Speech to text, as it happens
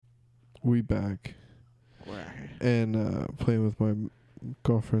We back. Where? And playing with my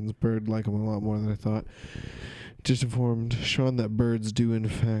girlfriend's bird, like him a lot more than I thought. Just informed Sean that birds do in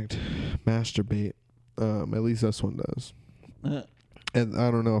fact masturbate. At least this one does. And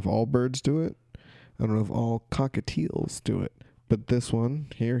I don't know if all birds do it. I don't know if all cockatiels do it. But this one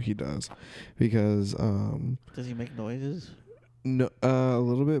here, he does. Because does he make noises? no, a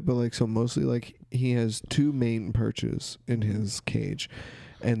little bit, but like, so mostly like he has two main perches in his cage,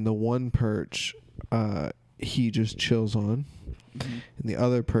 and the one perch he just chills on, and the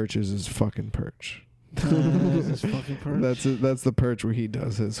other perch is his fucking perch. His fucking perch? That's the perch where he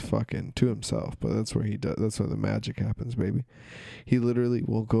does his fucking to himself, but that's where he does. That's where the magic happens, baby. He literally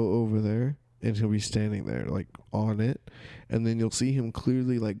will go over there and he'll be standing there like on it, and then you'll see him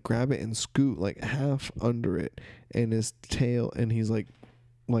clearly like grab it and scoot like half under it, and his tail, and he's like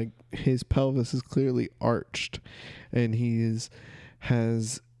his pelvis is clearly arched, and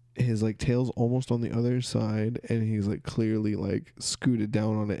has his like tail's almost on the other side, and he's like clearly like scooted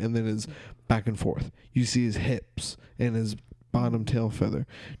down on it, and then his back and forth. You see his hips and his bottom tail feather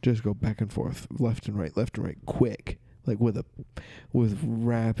just go back and forth, left and right, quick, like with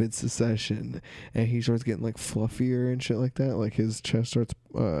rapid succession, and he starts getting like fluffier and shit like that. Like his chest starts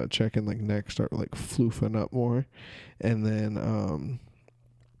checking, like neck start like floofing up more, and then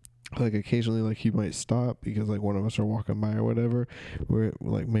like occasionally like he might stop because like one of us are walking by or whatever, we're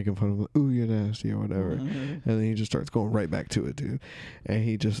like making fun of him, ooh, you're nasty or whatever, and then he just starts going right back to it, dude.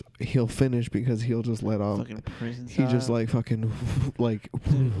 And he'll finish because he'll just let off. Fucking prison He just like fucking like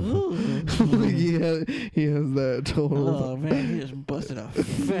he has that total. Oh man, he just busted a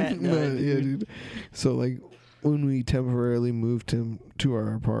fat nut, Yeah, dude. So like when we temporarily moved him to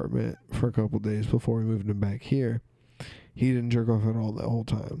our apartment for a couple days before we moved him back here, he didn't jerk off at all the whole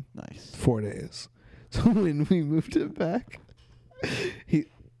time. Nice. 4 days. So when we moved him back, he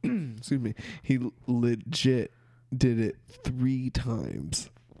excuse me, he legit did it 3 times.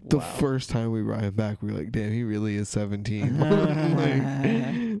 The first time we brought him back, we were like, damn, he really is 17.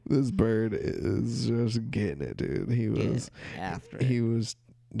 Like, this bird is just getting it, dude. He was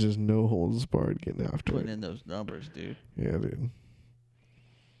just no holds barred getting after putting it. in those numbers, dude. Yeah, dude.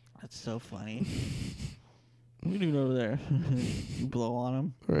 That's so funny. What are you doing over there? You blow on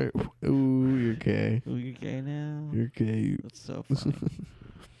him? All right. Ooh, you're gay. Ooh, you're gay now? You're gay. That's so funny.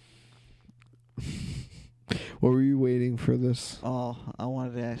 What were you waiting for this? Oh, I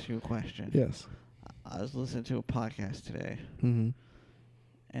wanted to ask you a question. Yes. I was listening to a podcast today, Mm-hmm.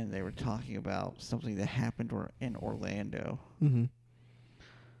 and they were talking about something that happened in Orlando. Mm-hmm.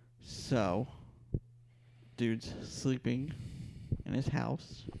 So, dude's sleeping in his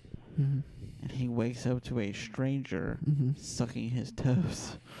house, Mm-hmm. and he wakes up to a stranger sucking his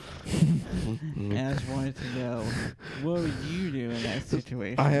toes. And I just wanted to know, what would you do in that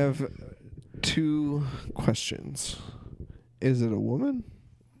situation? I have 2 questions. Is it a woman?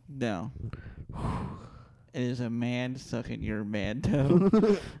 No. It is a man sucking your man toe.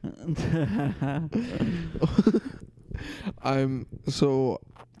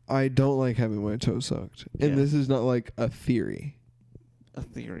 I don't like having my toes sucked. And this is not like a theory. A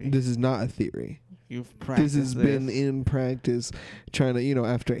theory. This is not a theory. You've practiced This has been in practice, trying to,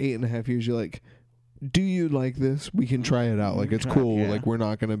 after 8.5 years, you're like, do you like this? We can try it out. Like, it's cool. Yeah. Like, we're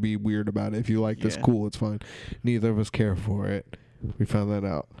not going to be weird about it. If you like this, cool, it's fine. Neither of us care for it. We found that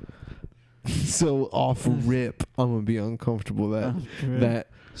out. So off rip, I'm going to be uncomfortable that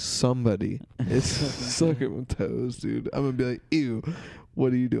somebody is sucking my toes, dude. I'm going to be like, ew,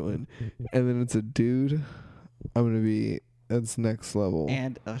 what are you doing? And then it's a dude. I'm going to be... That's next level.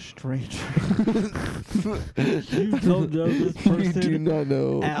 And a stranger. You don't know this person. You do not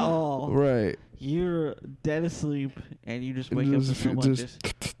know. At all. Right. You're dead asleep, and you just wake up to someone just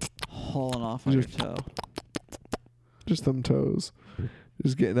hauling off on your toe. Just them toes.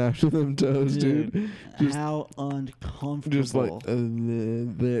 Just getting after them toes, dude. Just how uncomfortable. Just like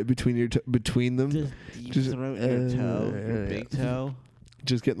between them. Just deep throat your toe, your big toe.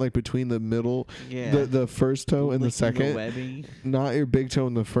 Just getting like between the middle, Yeah. the first toe and the second. Webbing. Not your big toe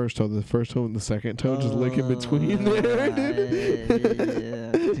and the first toe. The first toe and the second toe. Just licking between there.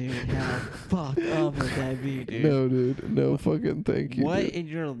 Dude, how fucked up would that be, dude? No, dude. No fucking thank you. What dude. in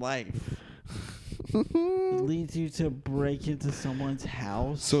your life leads you to break into someone's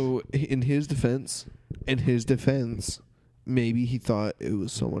house? So in his defense, maybe he thought it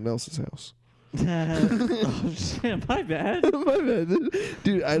was someone else's house. Oh shit, my bad. My bad.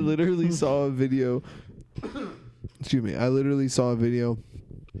 Dude, I literally saw a video. Excuse me. I literally saw a video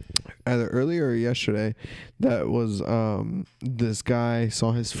either earlier or yesterday that was this guy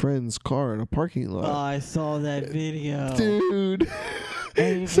saw his friend's car in a parking lot. Oh, I saw that video. Dude.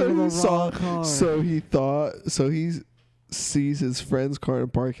 And So the he saw. wrong car. So he thought. So he sees his friend's car in a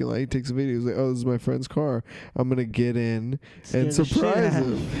parking lot. He takes a video. He's like, "Oh, this is my friend's car. I'm gonna get in Scared and the shit surprise out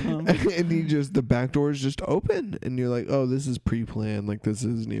him." of him. And he just the back door is just open, and you're like, "Oh, this is pre-planned. Like this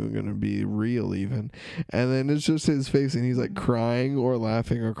isn't even gonna be real, even." And then it's just his face, and he's like crying or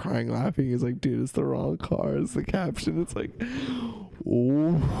laughing or crying laughing. He's like, "Dude, it's the wrong car." It's the caption. It's like,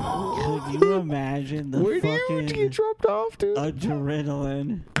 oh. Could you imagine the Where do you fucking get dropped off, dude?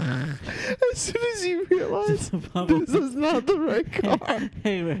 adrenaline? As soon as you realize Just this is not the right car.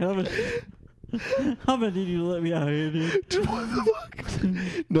 Hey man, how many did you let me out here, dude? Dude, what the fuck?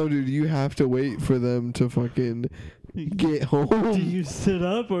 No, dude, you have to wait for them to fucking get home. Do you sit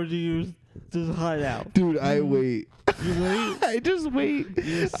up or do you just hide out? Dude, I wait. You wait? I just wait. You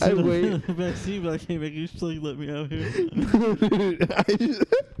just I sit up wait. in the back seat, like, hey man, you still let me out here? Dude, I just,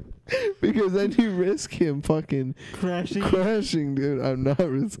 because then you risk him fucking crashing, dude. I'm not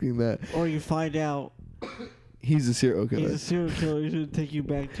risking that. Or you find out He's a serial killer. he's a serial killer. He's gonna take you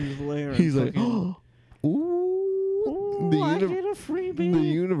back to his lair. He's and like, fucking, ooh, ooh, I get a freebie. the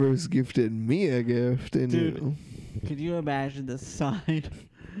universe gifted me a gift, and Dude. Could you imagine the sign?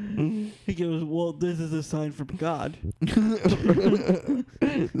 He goes, well, this is a sign from God. that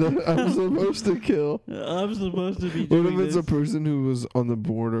I'm supposed to kill. I'm supposed to be What doing if it's this. a person who was on the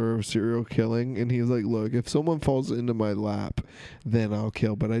border of serial killing, and he's like, "Look, if someone falls into my lap, then I'll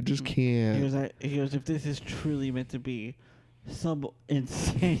kill, but I just can't." He goes, if this is truly meant to be, some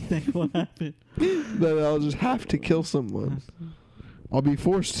insane thing will happen. Then I'll just have to kill someone. I'll be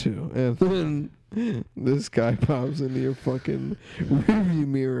forced to, and then this guy pops into your fucking rearview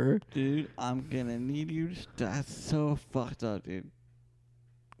mirror. Dude, I'm gonna need you to... That's so fucked up, dude.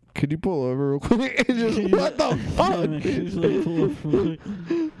 Could you pull over real quick and just what the fuck? He's like, pull up real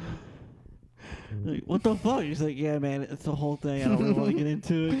quick. Like, what the fuck? He's like, yeah, man, it's the whole thing. I don't really want to get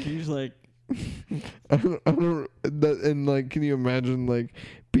into it. He's like, And like, can you imagine like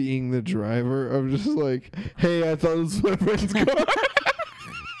being the driver of just like, hey, I thought this was my friend's car.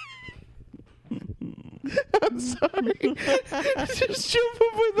 I'm sorry. Just jump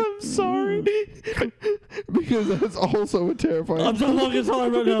up with I'm sorry. Because that's also a terrifying. I'm so fucking sorry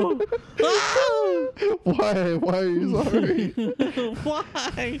right now. Why? Why are you sorry?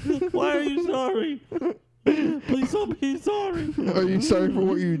 Why? Why are you sorry? Please don't be sorry. Are you sorry for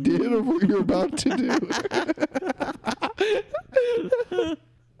what you did or what you're about to do?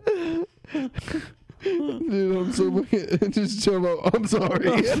 Dude, I'm so fucking just jump up. I'm sorry.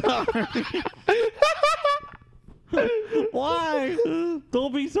 I'm sorry. Why?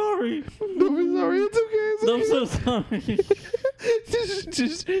 Don't be sorry. Don't be sorry. It's okay. It's I'm okay. so sorry.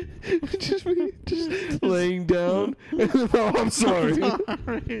 just laying down. Oh, I'm sorry.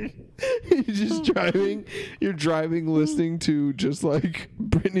 Sorry. You're just driving. You're driving, listening to just like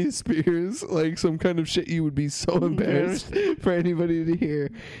Britney Spears, like some kind of shit you would be so embarrassed for anybody to hear.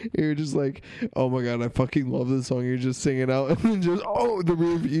 You're just like, oh my god, I fucking love this song. You're just singing out, and then just the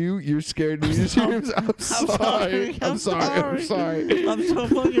rear view. You're scared. And you just hear, I'm sorry. I'm sorry. I'm sorry. I'm so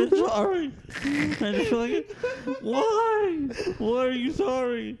fucking sorry. And just like, why? Why are you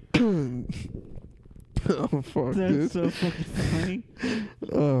sorry? Oh fuck, That's dude. so fucking funny.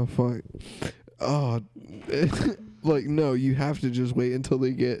 Oh fuck. Oh, like no, you have to just wait until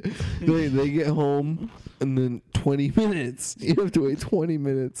they get home, and then 20 minutes. You have to wait 20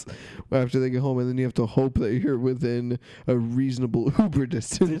 minutes after they get home, and then you have to hope that you're within a reasonable Uber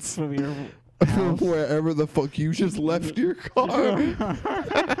distance It's from your house. wherever the fuck you just left your car.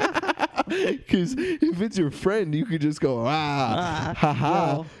 Because if it's your friend, you could just go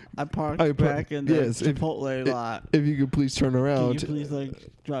haha. Well, I parked back in the Chipotle lot. If you could please turn around. Can you please like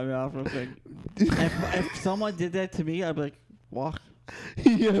drop me off real quick? if someone did that to me, I'd be like, walk.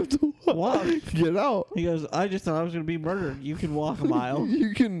 You have to Walk. Get out. He goes, I just thought I was gonna be murdered. You can walk a mile.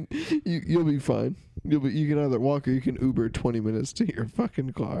 You'll be fine. You can either walk or you can Uber 20 minutes to your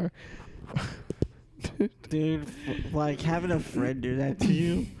fucking car. Dude, like having a friend do that to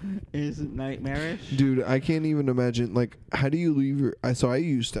you is nightmarish. Dude, I can't even imagine. Like, how do you leave your? I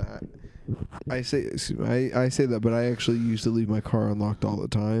used to. I say that, but I actually used to leave my car unlocked all the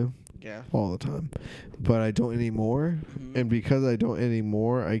time. Yeah. All the time, but I don't anymore. Mm-hmm. And because I don't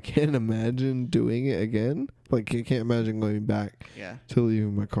anymore, I can't imagine doing it again. Like, I can't imagine going back to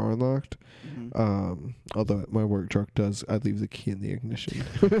leaving my car unlocked. Mm-hmm. Although my work truck does, I leave the key in the ignition.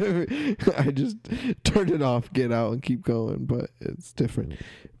 I just turn it off, get out, and keep going. But it's different.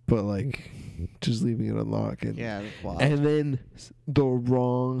 But like, just leaving it unlocked, and That's wild. and then the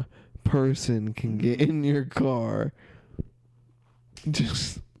wrong person can get in your car.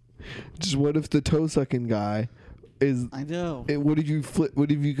 Just what if the toe sucking guy is. I know. What if you flip?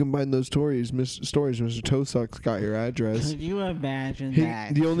 What if you combine those stories? Mr. Toe Sucks got your address. Could you imagine He,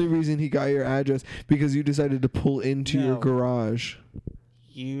 that? the only reason he got your address because you decided to pull into your No. garage.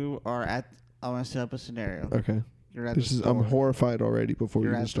 You are at. I want to set up a scenario. Okay. You're at This the is. store. I'm horrified already before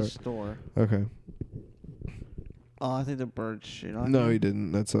You're you even at start. the store. Okay. Oh, I think the bird shit on No, you. he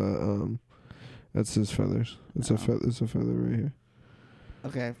didn't. That's that's his feathers. It's Oh. It's a feather right here.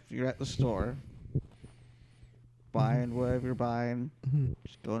 Okay, you're at the store. Buying whatever you're buying. Mm-hmm.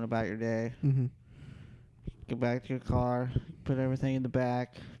 Just going about your day. Mm-hmm. Get back to your car. Put everything in the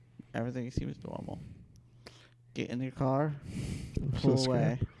back. Everything seems normal. Get in your car. Pull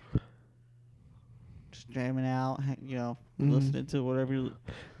away. Just jamming out. Listening to whatever you...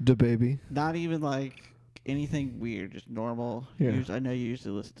 The baby. Not even like anything weird. Just normal. Yeah. I know you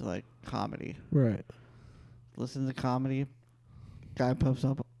usually listen to like comedy. Right. Listen to comedy. Guy pops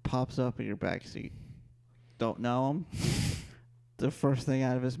up in your backseat. Don't know him. The first thing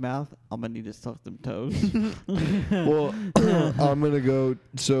out of his mouth, I'm gonna need to suck them toes. Well, I'm gonna go.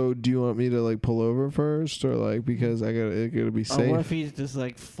 So, do you want me to like pull over first, or like because it gotta be Or safe? what if he's just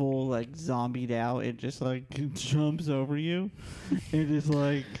like full like zombied out and just like jumps over you and just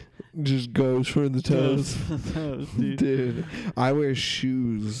like Just goes for the toes. toes, dude. Dude, I wear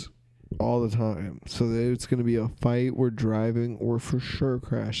shoes all the time, so that it's gonna be a fight. We're driving, or for sure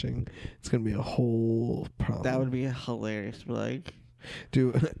crashing. It's gonna be a whole problem. That would be hilarious. But like,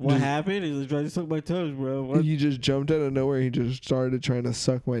 dude. what happened? He was trying to suck my toes, bro. What? He just jumped out of nowhere. He just started trying to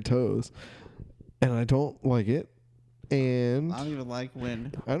suck my toes, and I don't like it. And I don't even like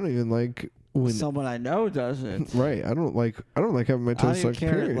when I don't even like when someone I know does it. right. I don't like having my I don't toes even sucked.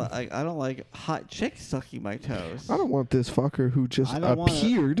 care. Period. Like, I don't like hot chicks sucking my toes. I don't want this fucker who just I don't want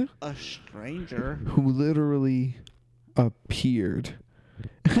appeared, a stranger. who literally appeared.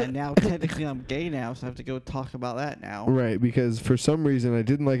 And now technically I'm gay now, so I have to go talk about that now. Right, because for some reason I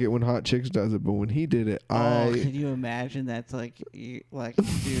didn't like it when Hot Chicks does it, but when he did it, Oh, can you imagine? That's like, dude,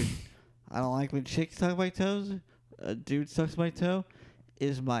 I don't like when chicks suck my toes. A dude sucks my toe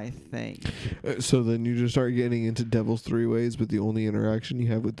is my thing. So then you just start getting into Devil's Three Ways, but the only interaction you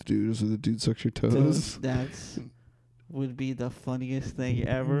have with the dude is when the dude sucks your toes. That's would be the funniest thing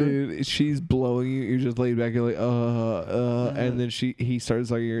ever. Dude, she's blowing you. You're just laid back. You're like, and then he starts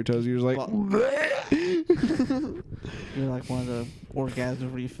sucking your toes. You're just like, You're like one of the orgasms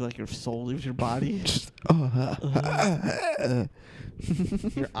where you feel like your soul leaves your body. just,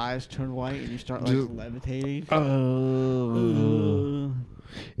 Your eyes turn white and you start like Just- levitating. and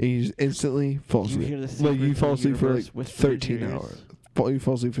you just instantly fall You hear asleep. the Like you secret fall of the asleep for like universe whisper into 13 your ears. hours. You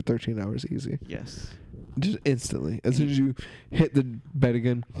fall asleep for 13 hours easy. Yes. Just instantly. As soon as you hit the bed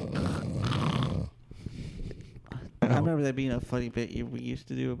again. I remember that being a funny bit we used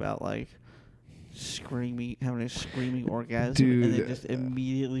to do about like having a screaming orgasm, and Dude. then just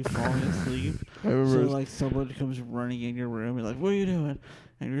immediately falling asleep. I remember. So like someone comes running in your room, and like, what are you doing?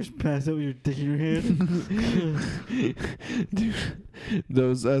 And you're just passed out with your dick in your hand. Dude,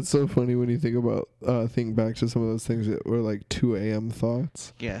 that's so funny when you think back to some of those things that were like 2 a.m.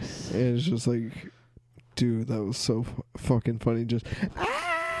 thoughts. Yes. And it's just like, dude, that was so fucking funny. Just, You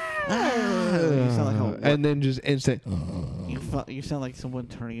sound like and then just instant. you sound like someone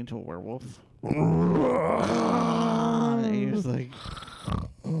turning into a werewolf. And you're just like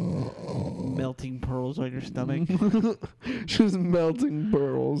melting pearls on your stomach. Just melting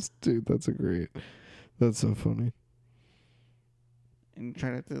pearls. Dude, that's so funny. And you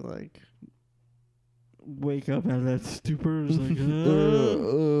try not to like wake up out of that stupor. It's like,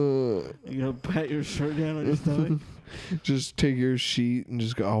 you gotta pat your shirt down on your stomach. Just take your sheet and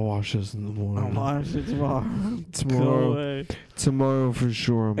just go, I'll wash this in the I'll morning. wash it tomorrow. Go Tomorrow. away. Tomorrow for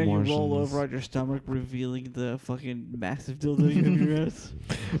sure I'm And you washing roll this. over on your stomach, revealing the fucking massive dildo you have in your ass.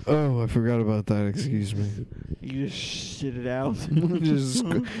 Oh, I forgot about that. Excuse me. You just shit it out. Just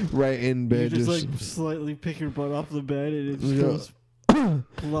right in You bed. just like slightly pick your butt off the bed and it just goes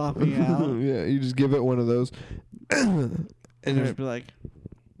plopping out. Yeah, you just give it one of those. And And just be like,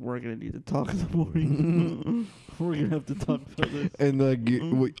 we're gonna need to talk in the morning. We're gonna have to talk about this. and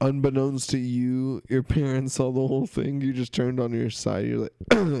like, unbeknownst to you, your parents saw the whole thing. You just turned on your side. You're like,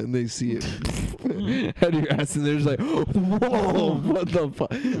 and they see it out of your ass, and they're just like, whoa, what the fuck?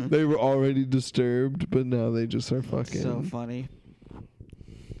 They were already disturbed, but now they just are fucking. So funny.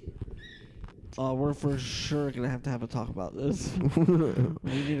 We're for sure gonna have to have a talk about this.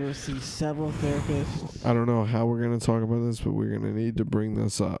 We need to see several therapists. I don't know how we're gonna talk about this, but we're gonna need to bring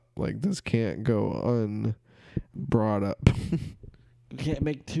this up. Like, this can't go unbrought up. We can't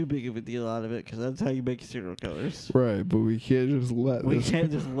make too big of a deal out of it because that's how you make serial killers. Right, but we can't just let We this. can't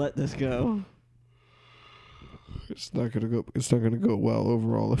just let this go. It's not gonna go. It's not gonna go well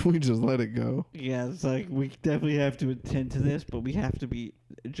overall if we just let it go. Yeah, it's like we definitely have to attend to this, but we have to be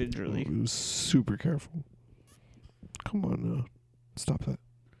gingerly. Super careful. Come on now. Stop that.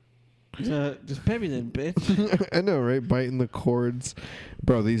 Just pay me then, bitch. I know, right? Biting the cords.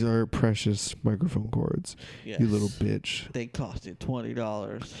 Bro, these are precious microphone cords. Yes. You little bitch. They costed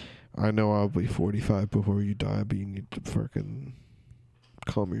 $20. I know I'll be 45 before you die, but you need to fucking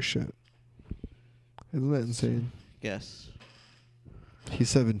calm your shit. Isn't that insane? Yes. He's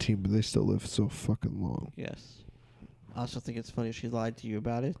 17, but they still live so fucking long. Yes. I also think it's funny she lied to you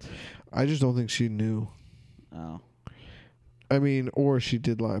about it. I just don't think she knew. Oh. I mean, or she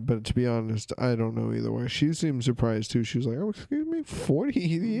did lie, but to be honest, I don't know either way. She seemed surprised too. She was like, oh, excuse me, 40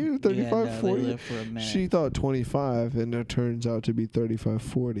 years, 35, 40? They live for a minute. She thought 25, and it turns out to be 35,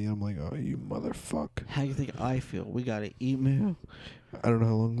 40. I'm like, oh, you motherfucker. How do you think I feel? We got an emu. I don't know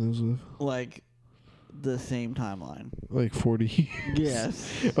how long those live. Like, the same timeline. Like 40 years.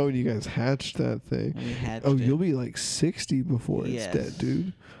 Yes. Oh, and you guys hatched that thing. We hatched Oh, it. you'll be like 60 before Yes. it's dead,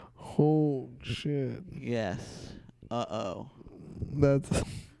 dude. Oh, shit. Yes. Uh-oh. That's...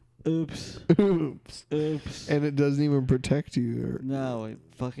 Oops. Oops. Oops. And it doesn't even protect you. Or, No, it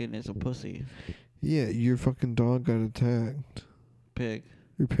fucking is a pussy. yeah, your fucking dog got attacked. Pig.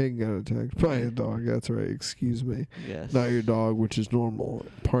 Your pig got attacked by a dog. That's right. Excuse me. Yes. Not your dog, which is normal.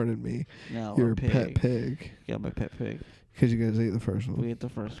 Pardon me. No, Your a pig. pet pig. Yeah, my pet pig. Because you guys ate the first one. We ate the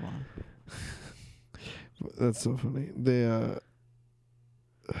first one. That's so funny. They,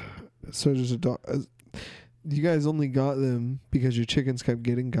 so there's a dog. You guys only got them because your chickens kept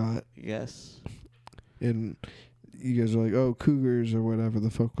getting got. Yes. And you guys were like, oh, cougars or whatever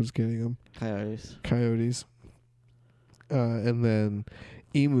the fuck was getting them. Coyotes. And then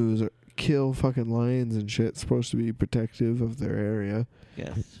emus kill fucking lions and shit. Supposed to be protective of their area.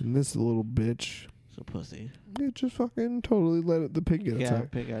 Yes. And this little bitch, It's a pussy. it just fucking totally let the pig get Yeah,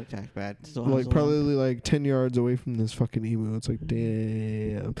 attacked. pig got attacked bad. Still Like has a probably like 10 yards away from this fucking emu. It's like,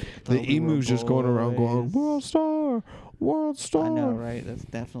 damn. Thought The we were emu's just going around going, boys. World Star! World Star! I know, right? That's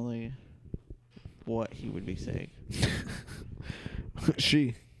definitely what he would be saying.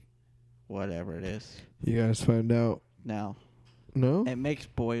 She. Whatever it is. You guys found out. No. No? It makes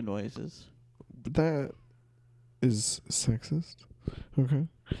boy noises. But that is sexist. Okay.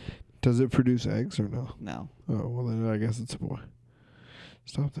 Does it produce eggs or no? No. Oh, well then I guess it's a boy.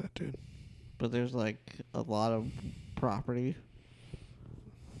 Stop that, dude. But there's like a lot of property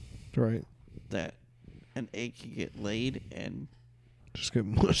Right. that an egg can get laid and Just get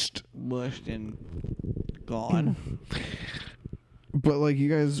mushed. mushed and gone. But like you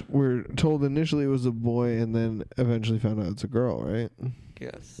guys were told initially it was a boy and then eventually found out it's a girl, right?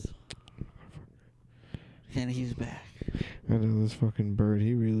 Yes. And he's back. I know this fucking bird,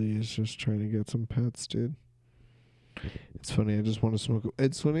 he really is just trying to get some pets, dude. It's funny, I just want to smoke.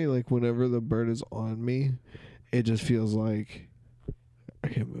 It's funny, like, whenever the bird is on me, it just feels like I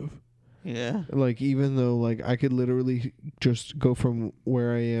can't move. Yeah. Like, even though, like, I could literally just go from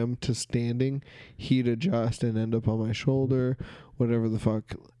where I am to standing, he'd adjust and end up on my shoulder, whatever the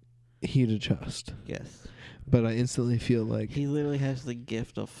fuck, he'd adjust. Yes. But I instantly feel like, He literally has the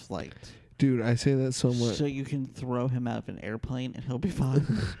gift of flight. dude, I say that so much. So you can throw him out of an airplane and he'll be fine.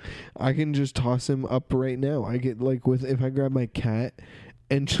 I can just toss him up right now. I get, like, if I grab my cat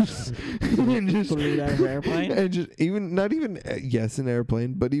and just and just Throw it out of an airplane? and just even not even yes, an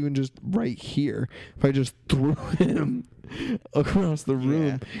airplane, but even just right here, if I just threw him across the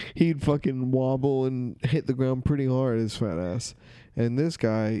room, he'd fucking wobble and hit the ground pretty hard, his fat ass. And this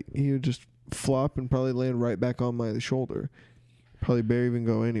guy, he would just flop and probably land right back on my shoulder. Probably barely even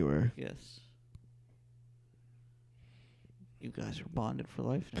go anywhere. Yes. You guys are bonded for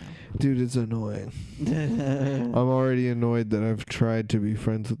life now. Dude, it's annoying. I'm already annoyed that I've tried to be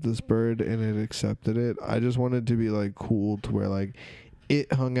friends with this bird and it accepted it. I just wanted to be like cool to where like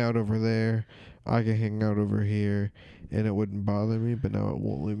it hung out over there, I can hang out over here, and it wouldn't bother me, but now it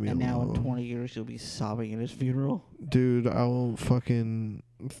won't leave me And now alone. in 20 years you'll be sobbing at his funeral. Dude, I will fucking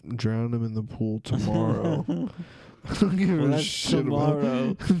drown him in the pool tomorrow. I don't give Well, a that's shit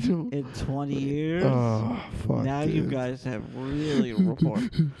tomorrow. about In 20 years, Oh, fuck, now dude. you guys have really rapport.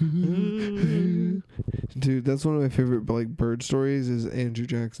 Dude, that's one of my favorite like bird stories is Andrew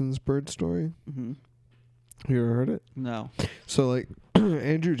Jackson's bird story. Mm-hmm. You ever heard it? No, So like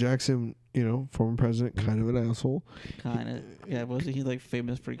Andrew Jackson, you know, former president, kind of an asshole. kind of. Yeah, wasn't he like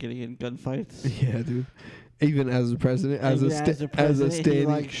famous for getting in gunfights? Yeah, dude. Even as a president, as Even a president, standing, he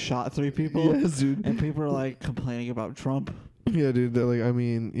like shot 3 people. yes, dude. And people are like complaining about Trump. Yeah, dude. Like, I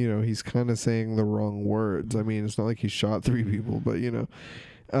mean, you know, he's kind of saying the wrong words. I mean, it's not like he shot 3 people, but you know,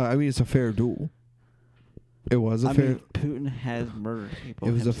 I mean, it's a fair duel. It was a I fair. mean, Putin has murdered people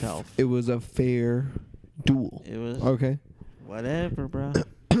It was himself. it was a fair duel. It was Okay. whatever, bro.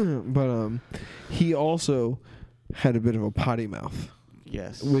 But he also had a bit of a potty mouth,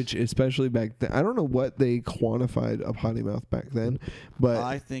 Yes. which especially back then, I don't know what they quantified a potty mouth back then, but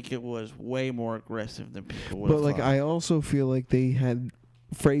I think it was way more aggressive than people would. but like I also feel like they had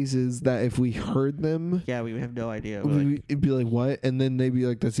phrases that if we heard them, yeah, we would have no idea. We're like, it'd be like what, and then they'd be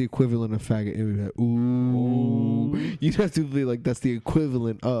like that's the equivalent of faggot, and we'd be like ooh. Ooh. You'd have to be like that's the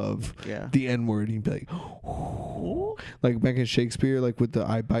equivalent of yeah. the N word. You'd be like, like back in Shakespeare, like with the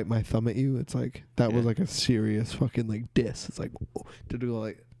 "I bite my thumb at you." It's like that was Yeah. like a serious fucking like diss. It's like to do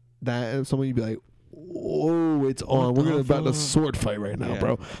like that, and someone you'd be like, "Oh, it's on. We're the gonna about to fuck?" sword fight right now, Yeah.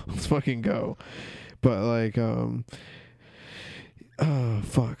 bro. Let's fucking go." But like,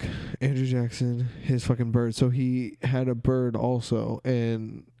 fuck, Andrew Jackson, his fucking bird. So he had a bird also,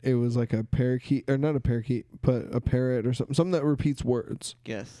 and it was like a parakeet, or not a parakeet, but a parrot or something that repeats words.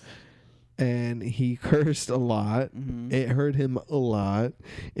 Yes. And he cursed a lot. Mm-hmm. It hurt him a lot,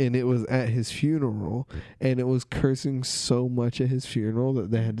 and it was at his funeral, and it was cursing so much at his funeral that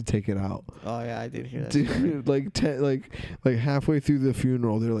they had to take it out. Oh yeah, I did hear that. story. Dude, like halfway through the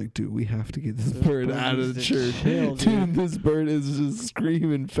funeral, they're like, "Dude, we have to get this This bird bird out of the needs to church." chill, Dude, this bird is just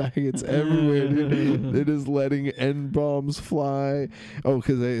screaming faggots everywhere, dude. It is letting N bombs fly. Oh,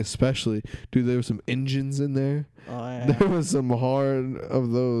 because there were some engines in there. Oh yeah. There was some hard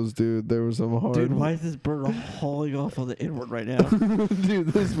of those, dude. There was some hard. Dude, why is this bird hauling off on the inward right now? Dude,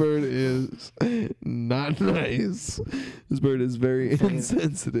 this bird is not nice. This bird is very Fucking-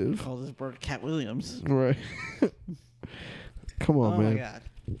 insensitive. Call this bird Cat Williams. Right. Come on, Oh man. my god.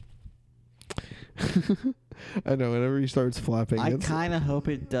 I know. Whenever he starts flapping, I it's kind of hope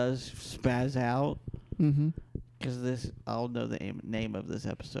it does spaz out mm-hmm. because I'll know the name of this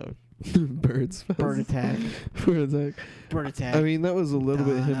episode. Birds. Bird attack. Bird attack. Bird attack. I mean, that was a little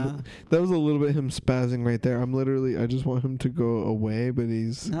bit him. Donna. That was a little bit him spazzing right there. I just want him to go away, but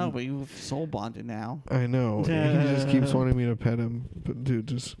he's. No, but you've soul bonded now. I know. He just keeps wanting me to pet him, but dude,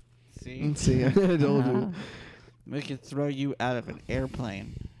 just see. I told you. We could throw you out of an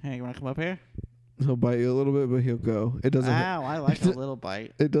airplane. Hey, you want to come up here? He'll bite you a little bit, but he'll go. It doesn't. Ow, I like a little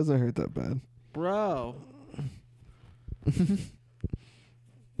bite. It doesn't hurt that bad. Bro.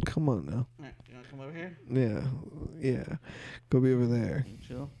 Come on now. Alright, you want to come over here? Yeah. Go be over there.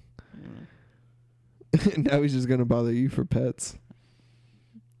 Chill. Now he's just gonna bother you for pets.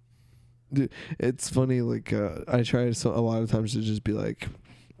 Dude, it's funny. Like I try a lot of times to just be like,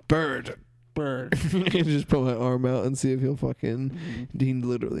 bird, Bird. and just put my arm out and see if he'll fucking. Mhm. Dean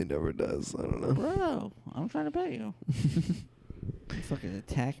literally never does. I don't know. Bro, I'm trying to pet you. You fucking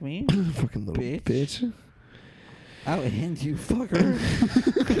attack me. Fucking little Bitch. bitch. I'll end you, fucker.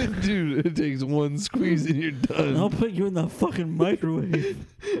 Dude, it takes one squeeze and you're done. I'll put you in the fucking microwave.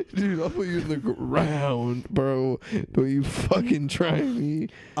 Dude, I'll put you in the ground, bro. Don't you fucking try me.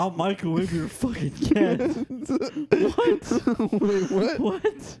 I'll microwave your fucking cat. What? Wait, what?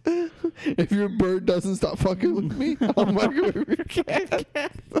 What? If your bird doesn't stop fucking with me, I'll microwave your cat.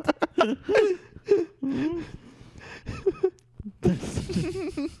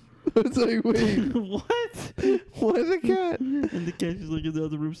 It's like, wait, What? what the cat? And the cat's just like in the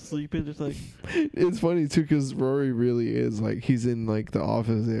other room sleeping, just like It's funny too, because Rory really is like he's in like the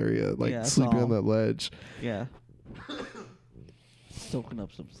office area, like Yeah, I sleeping saw on that ledge. yeah, soaking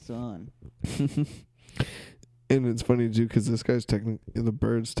up some sun. And it's funny too, because this guy's the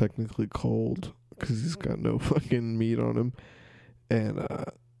bird's technically cold because he's got no fucking meat on him, and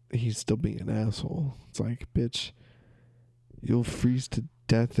he's still being an asshole. It's like, bitch, you'll freeze to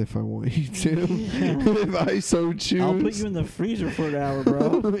death if I want you to. If I so choose. I'll put you in the freezer for an hour,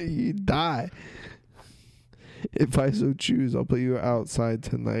 bro. You die. If I so choose, I'll put you outside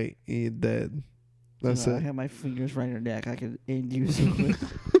tonight and you're dead. That's I it. have my fingers right in your neck. I can end you so quick.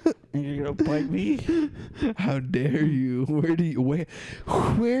 And you're gonna bite me? How dare you? Where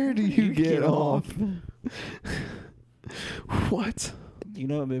do you get off? What? Do you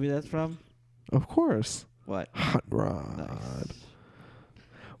know what movie that's from? Of course. What? Hot Rod. Nice.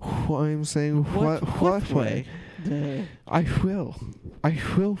 I'm saying what way? Do I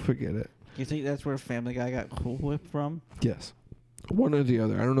will forget it. you think that's where Family Guy got Cool Whip from? Yes. One or the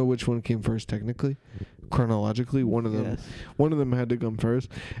other. I don't know which one came first technically. Chronologically, one of them Yes. one of them had to come first.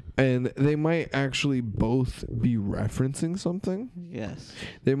 And they might actually both be referencing something. Yes.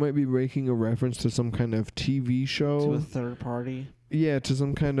 They might be making a reference to some kind of TV show. To a third party. Yeah, to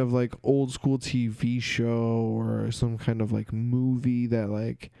some kind of like old school TV show or some kind of like movie that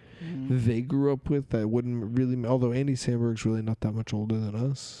like Mhm. they grew up with that wouldn't really. Although Andy Samberg's really not that much older than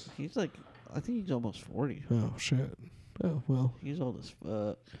us. He's like I think he's almost 40. Oh shit. Oh well. He's old as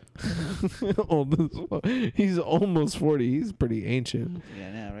fuck. Old as fuck. He's almost 40. He's pretty ancient. Yeah,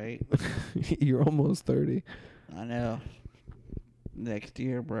 I know, right? You're almost 30. I know. Next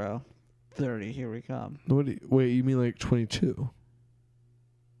year, bro. 30, here we come. Wait, you mean like 22?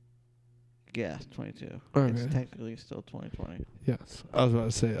 Yes, 22. Okay. It's technically still 2020. Yes. I was about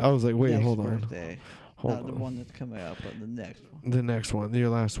to say. I was like, wait, next hold on. birthday. Hold Not the on. one that's coming up, but the next one. The next one. Your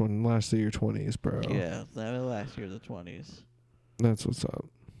last one. Last of your 20s, bro. Yeah, that was last year, the 20s. That's what's up.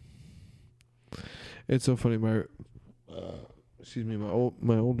 It's so funny. My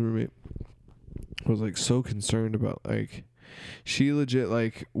old roommate was like so concerned about like, she legit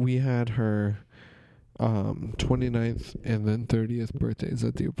like we had her 29th and then 30th birthdays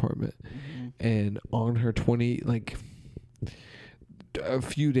at the apartment, and on her a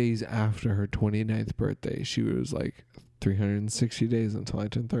few days after her 29th birthday, she was like 360 days until I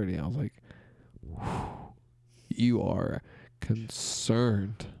turned 30. I was like, you are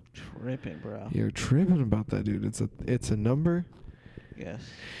concerned. Tripping, bro. You're tripping about that, dude. It's a number. Yes.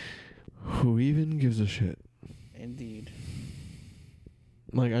 Who even gives a shit? Indeed.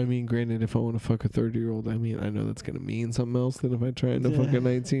 Like, I mean, granted, if I want to fuck a 30-year-old, I mean, I know that's going to mean something else than if I try to fuck a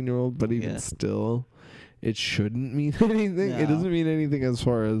 19-year-old, but even still, it shouldn't mean anything. No. It doesn't mean anything as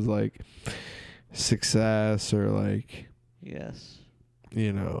far as, like, success or, like, Yes.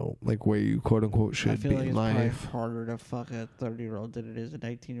 you know, like where you quote-unquote I should feel be like in it's probably life. harder to fuck a 30-year-old than it is a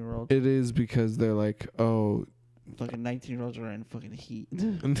 19-year-old. It is because they're like, oh... Fucking 19-year-olds are in fucking heat.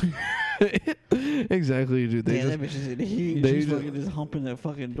 Exactly, dude. Yeah, that bitch is in heat. they She's just- fucking just humping that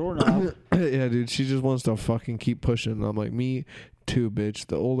fucking doorknob. Yeah, dude, she just wants to fucking keep pushing. And I'm like, me too, bitch.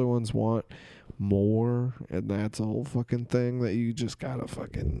 The older ones want more, and that's a whole fucking thing that you just gotta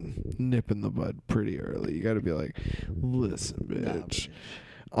fucking nip in the bud pretty early. You gotta be like, listen, bitch,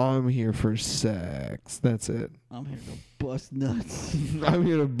 I'm here for sex. That's it. I'm here to bust nuts. I'm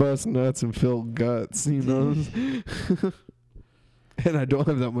here to bust nuts and fill guts, you know? And I don't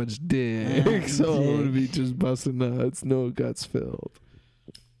have that much dick, so I'm gonna be just busting nuts, no guts filled.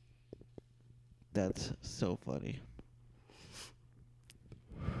 That's so funny.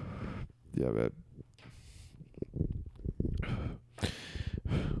 Yeah, man.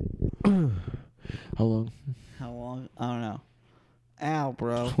 How long? How long? I don't know. Ow,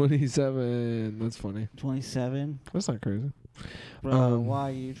 bro. 27. That's funny. 27? That's not crazy. Bro, why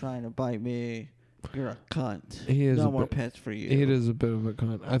are you trying to bite me? You're a cunt. He is no a more bit- pets for you. It is a bit of a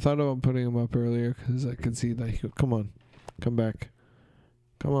con. I thought about putting him up earlier because I could see that he could, come on. Come back.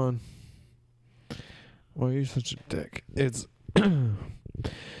 Come on. Why are you such a dick? It's...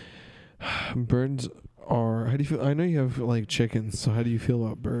 birds are... How do you feel? I know you have, like, chickens, so how do you feel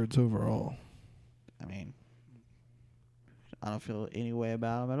about birds overall? I mean, I don't feel any way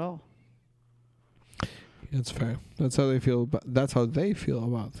about them at all. That's fair. That's how they feel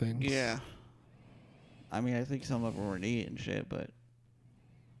about things. Yeah. I mean, I think some of them were neat and shit, but...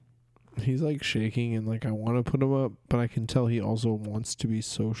 He's like shaking and like I want to put him up, but I can tell he also wants to be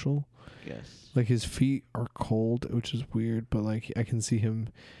social. Yes. Like his feet are cold, which is weird, but like I can see him.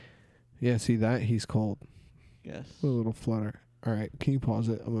 Yeah, see that? He's cold. Yes. A little flutter. All right, can you pause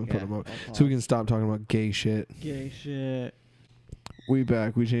it? I'm going to put him up. I'll So we pause. can stop talking about gay shit. Gay shit. We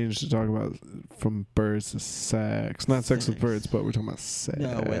back. We changed to talk about from birds to sex. Not sex with Sex. birds, but we're talking about sex.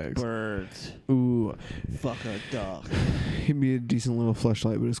 No, with birds. Ooh. Fuck a dog. He'd be a decent little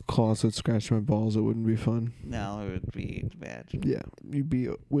fleshlight, but his claws would scratch my balls. It wouldn't be fun. No, it would be bad. Yeah, you'd be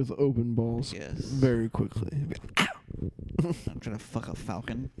with open balls Yes. very quickly. I'm trying to fuck a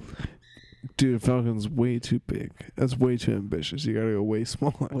falcon. Dude, a falcon's way too big. That's way too ambitious. You gotta go way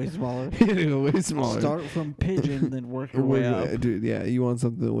smaller. Way smaller. You gotta go way smaller. Start from pigeon, then work your way up. Dude, yeah, you want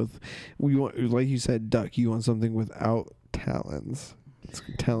something with, like you said, duck. You want something without talons.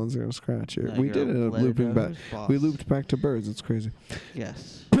 Talons are gonna scratch you. No, We you're did a end up letter looping back. nose boss. We looped back to birds. It's crazy.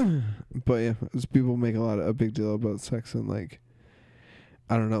 Yes. But yeah, as people make a big deal about sex and like,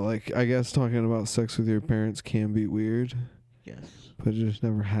 I don't know, like I guess talking about sex with your parents can be weird, Yes. but it just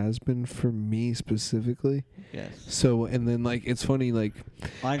never has been for me specifically. Yes. So and then like it's funny, like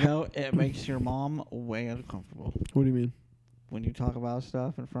I know it makes your mom way uncomfortable what do you mean? when you talk about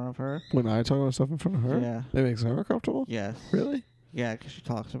stuff in front of her. When I talk about stuff in front of her, Yeah. it makes her uncomfortable. Yes. Really? Yeah, because she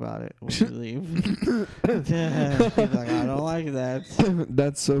talks about it when you leave. She's like, I don't like that.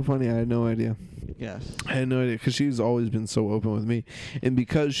 That's so funny. I had no idea. Yes. I had no idea because she's always been so open with me, and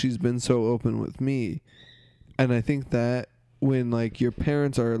because she's been so open with me, and I think that when like your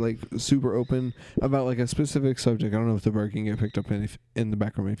parents are like super open about like a specific subject, I don't know if the bird can get picked up in the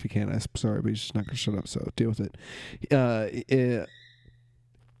background. If you can, I'm sorry, but he's just not gonna shut up. So deal with it.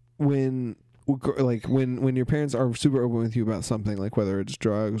 when your parents are super open with you about something, like whether it's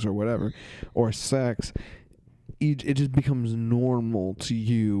drugs or whatever, or sex, it just becomes normal to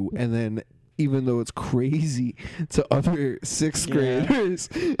you, and then even though it's crazy to other sixth graders,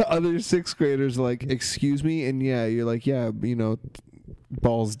 like, excuse me, and you're like,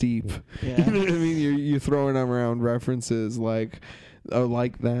 balls deep. Yeah. You know what I mean? You're throwing around references like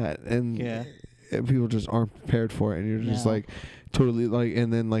that, and people just aren't prepared for it, and you're just like totally like,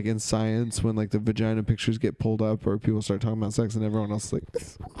 and then like in science when like the vagina pictures get pulled up or people start talking about sex and everyone else is like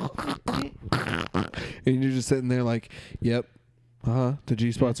and you're just sitting there like, yep, the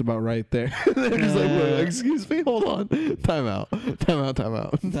G-spot's about right there. They're just like, wait, excuse me, hold on, time out.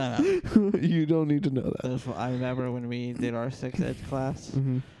 You don't need to know that. I remember when we did our sex ed class,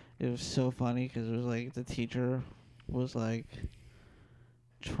 it was so funny because it was like the teacher was like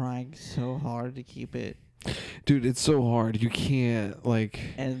trying so hard to keep it. Dude, it's so hard. You can't, like...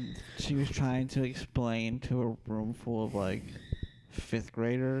 And she was trying to explain to a room full of, like, 5th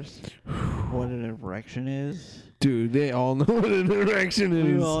graders what an erection is. Dude, they all know what an erection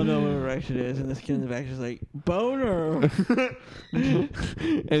is. We all know what an erection is. And this kid in the back is like, boner!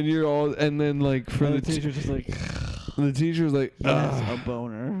 And you're all... And then, like, for and the teacher's just like... The teacher's like, yes, a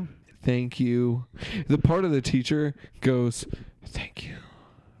boner. Thank you. The part of the teacher goes, thank you.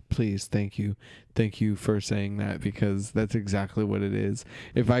 Please, thank you. Thank you for saying that, because that's exactly what it is.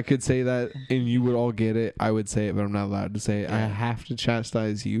 If I could say that and you would all get it, I would say it, but I'm not allowed to say it. I have to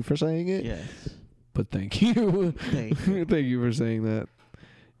chastise you for saying it. Yes. But thank you. Thank you. Thank you for saying that.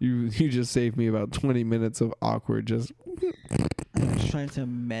 You just saved me about 20 minutes of awkward just... I'm just trying to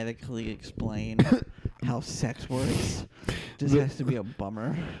medically explain how sex works. Just has to be a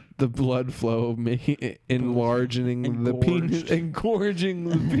bummer. The blood flow enlarging the penis, engorging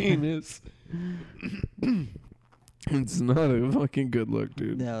the penis. It's not a fucking good look,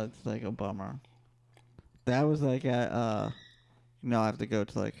 dude. No, it's like a bummer. That was like at I have to go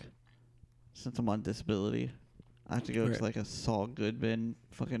to like, since I'm on disability, I have to go to like a Saul Goodman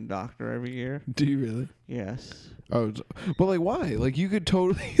fucking doctor every year. Do you really? Yes. Oh, but like why? Like you could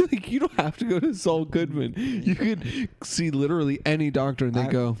totally like you don't have to go to Saul Goodman. You could see literally any doctor and they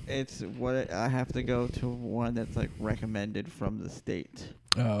go. It's what I have to go to one that's like recommended from the state.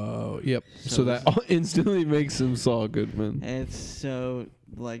 Oh, yep. So that instantly makes him Saul Goodman. It's so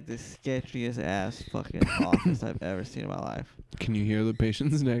like the sketchiest ass fucking office I've ever seen in my life. Can you hear the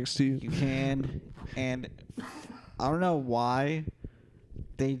patients next to you? You can, and I don't know why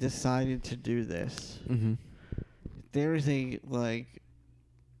they decided to do this. Mm-hmm. There's a like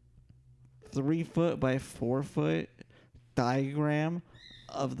 3 foot by 4 foot diagram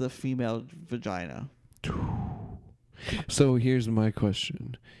of the female vagina. So here's my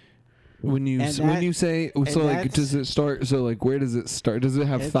question: when you say so, like, does it start? So like, where does it start? Does it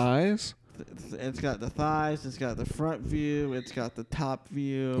have thighs? It's got the thighs. It's got the front view. It's got the top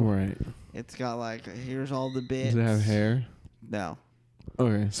view. Right. It's got like here's all the bits. Does it have hair? No.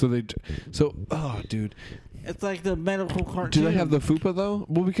 Okay, oh, dude. It's like the medical cartoon. Do they have the fupa though?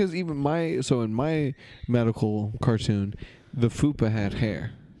 Well, because even in my medical cartoon, the fupa had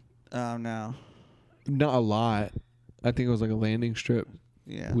hair. Oh no. Not a lot. I think it was like a landing strip.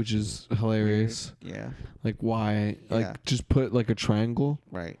 Yeah. Which is hilarious. Weird. Yeah. Like why? Like just put like a triangle.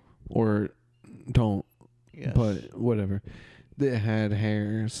 Right. Or don't. Yes. But whatever. It had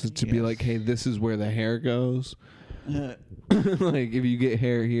hair, so to be like, hey, this is where the hair goes. Like if you get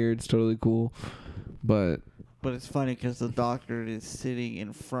hair here, it's totally cool. But it's funny because the doctor is sitting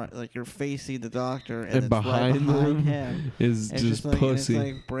in front, like you're facing the doctor, and behind, right behind him is just like, pussy. It's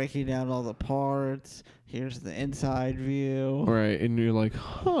like breaking down all the parts. Here's the inside view. Right, and you're like,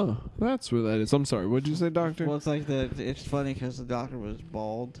 huh, that's where that is. I'm sorry, what'd you say, doctor? Well, it's funny because the doctor was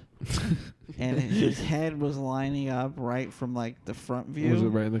bald, and his head was lining up right from like the front view. Was it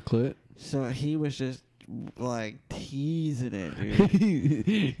right in the clit? So he was just like teasing it, dude.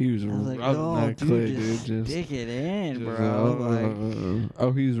 He was like, rubbing that clit, dude. Stick it in,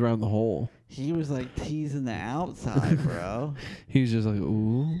 bro. He was around the hole. He was like teasing the outside, bro. He was just like,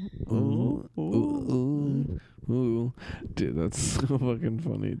 ooh, ooh, ooh, ooh, ooh. Dude, that's so fucking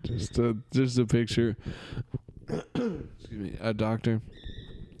funny. Just a picture. Excuse me, a doctor.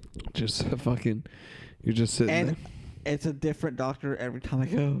 Just fucking, you're just sitting there. It's a different doctor every time I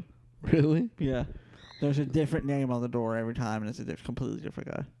go. Really? Yeah. There's a different name on the door every time, and it's a completely different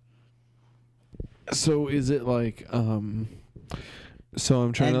guy. So is it like So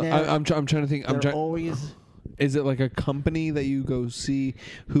I'm trying to. I'm trying to think. Always. Is it like a company that you go see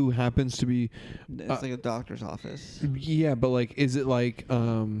who happens to be? It's like a doctor's office. Yeah, but like, is it like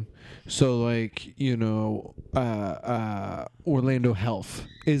so like Orlando Health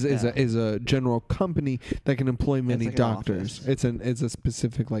is a general company that can employ many like doctors. It's a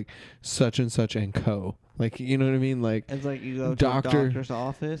specific like such and such and co. Like, you know what I mean? Like, it's like you go to a doctor's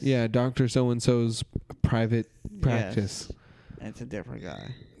office. Yeah, Dr. So and so's private practice. Yes. And it's a different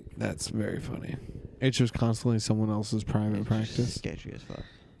guy. That's very funny. It's just constantly someone else's private practice. Sketchy as fuck.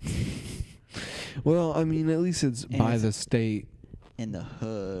 Well, I mean, at least it's by the state. In the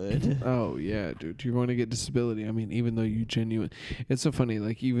hood. Oh yeah, dude. You're going to get disability. I mean, even though you it's so funny.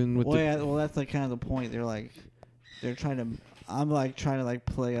 Like, even with well, that's like kind of the point. They're trying to. I'm like trying to like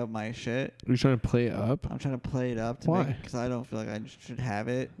play up my shit. You're trying to play it up? I'm trying to play it up. Why? Because I don't feel like I should have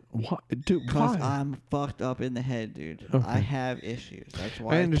it. What, dude? Because Why? I'm fucked up in the head, dude. Okay. I have issues. That's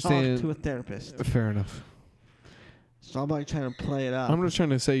why I understand. talk to a therapist. Fair enough. So I'm like trying to play it up. I'm not trying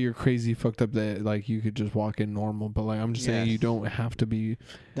to say you're crazy fucked up that like you could just walk in normal, but like I'm just saying you don't have to be.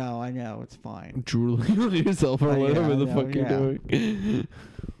 No, I know it's fine. Drooling on yourself or whatever the fuck you're doing.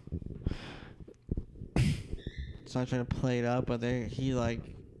 So I try to play it up, but he like,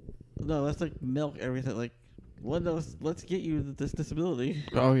 no, let's like milk everything. Like, let's get you this disability.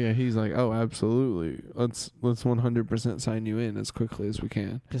 Oh yeah, he's like, oh absolutely, let's 100% sign you in as quickly as we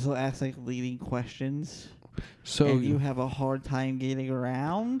can. Because he'll ask like leading questions. So and you have a hard time getting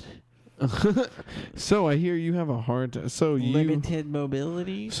around. So I hear you have a hard limited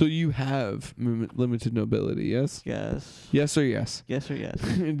mobility. So you have limited mobility, yes? Yes. Yes or yes? Yes or yes.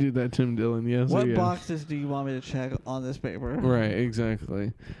 Do that, Tim Dillon. Yes or yes? What boxes do you want me to check on this paper? Right,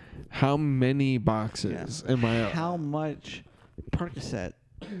 exactly. How many boxes am I? How much Percocet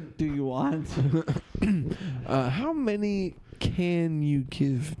do you want? How many can you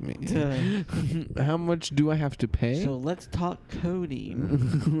give me? How much do I have to pay? So let's talk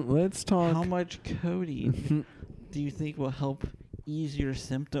codeine. Let's talk. How much codeine do you think will help ease your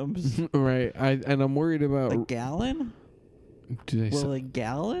symptoms? Right. I'm worried about a gallon. Will a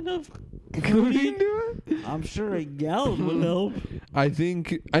gallon of codeine do it? I'm sure a gallon would help. I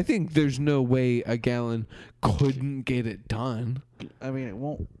think there's no way a gallon couldn't get it done. I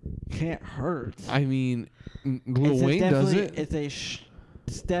mean, can't hurt. I mean, Lil Wayne does it. It's a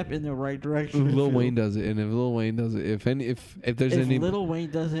step in the right direction. Lil Wayne does it, and if Lil Wayne does it, if Lil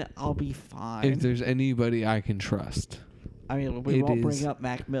Wayne does it, I'll be fine. If there's anybody I can trust, I mean, we won't bring up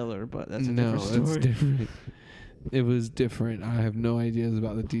Mac Miller, but that's a different story. That's different. It was different. I have no ideas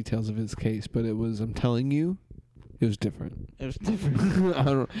about the details of his case, but it was. I'm telling you, it was different. It was different.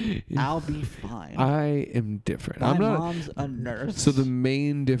 I'll be fine. I am different. My mom's a nurse. So the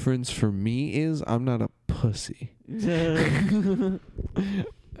main difference for me is I'm not a pussy.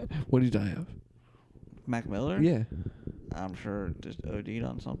 What did I have? Mac Miller? Yeah. I'm sure just OD'd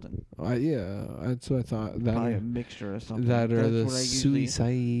on something. Yeah, that's what I thought. That probably a mixture of something. That are the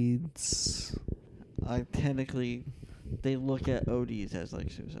suicides. Technically, they look at ODs as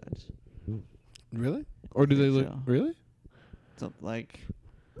like suicides. Really? Or do they look... So. Really? So, like...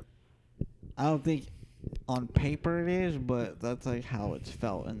 I don't think on paper it is, but that's like how it's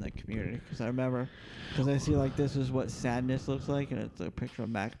felt in the community. Because I remember... Because I see like this is what sadness looks like, and it's a picture of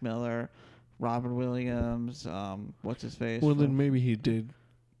Mac Miller, Robin Williams, what's his face? Well, then maybe he did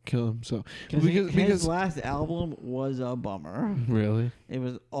kill himself. Because his last album was a bummer. Really? It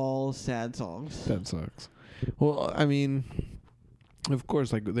was all sad songs. That sucks. Well, I mean, of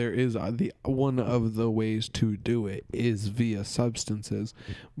course, like there is the one of the ways to do it is via substances,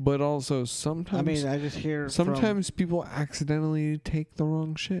 but also sometimes. I mean, I just hear sometimes people accidentally take the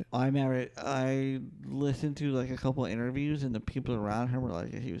wrong shit. I listened to like a couple of interviews, and the people around him were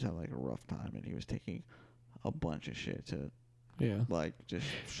like, he was having like a rough time, and he was taking a bunch of shit to. Yeah. Like, just...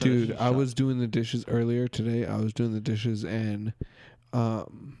 Dude, I was doing the dishes earlier today. I was doing the dishes, and I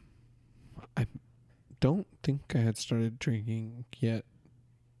don't think I had started drinking yet.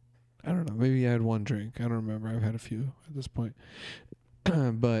 I don't know. Maybe I had one drink. I don't remember. I've had a few at this point.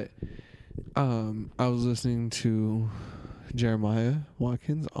 But I was listening to Jeremiah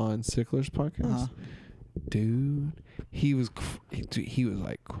Watkins on Sickler's podcast. Dude, he was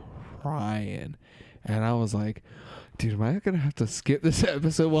like crying. And I was like... Dude, am I gonna have to skip this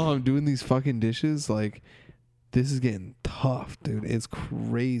episode while I'm doing these fucking dishes? Like, this is getting tough, dude. It's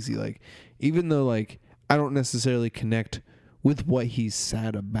crazy. Like, even though, like, I don't necessarily connect with what he's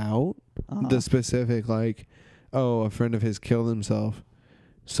sad about, the specific, like, oh, a friend of his killed himself.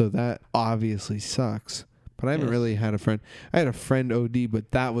 So that obviously sucks. But I haven't really had a friend. I had a friend OD, but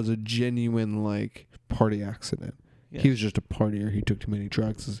that was a genuine, like, party accident. Yes. He was just a partier. He took too many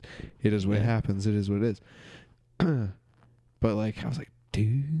drugs. It is what happens. It is what it is. But like I was like,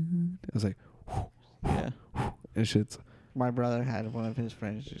 dude, I was like, Yeah. and shit's My brother had one of his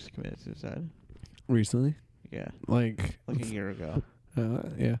friends just commit suicide. recently, Yeah. like Like a year ago.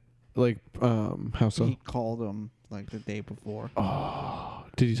 yeah, like how so? He called him like the day before. Oh,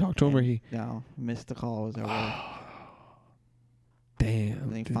 did you talk to him or he? No, missed the call. Was at work. Damn. And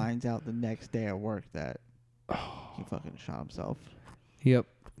then he dude. finds out the next day at work that he fucking shot himself. Yep,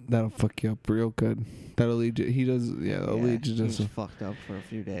 that'll fuck you up real good. That'll lead you. He does. Yeah, that'll lead you he just. was fucked up for a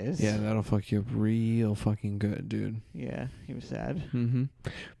few days. Yeah, that'll fuck you up real fucking good, dude. Yeah, he was sad. Mm-hmm.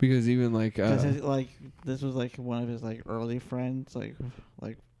 Because even like, Cause this was like one of his like early friends, like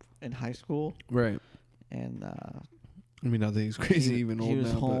in high school, right. and I mean, not that he's crazy, even old he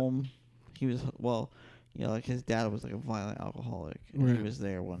was now. home. He was like his dad was like a violent alcoholic, and Right. he was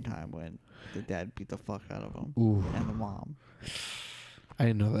there one time when the dad beat the fuck out of him, Ooh, and the mom. I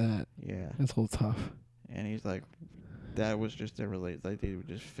didn't know that. Yeah, That's a little tough. and he's like, that was just their relate. Like they would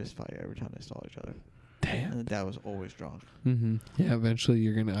just fist fight every time they saw each other. Damn. And the dad was always drunk. Mm-hmm. Yeah, eventually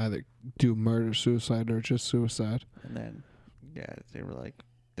you're gonna either do murder, suicide, or just suicide. And then, yeah,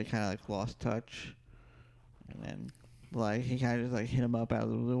 they kind of like lost touch. And then, like, he kind of just like hit him up out of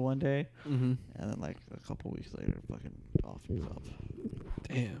the blue one day. Mm-hmm. And then, like, a couple weeks later, fucking off himself.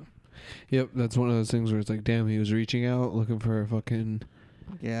 Damn. Yep, that's one of those things where it's like, damn, he was reaching out looking for a fucking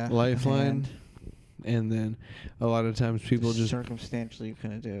Yeah. lifeline, and then a lot of times people just circumstantially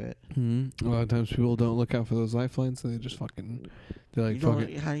couldn't do it. a lot of times people don't look out for those lifelines, so they just fucking they're like, fuck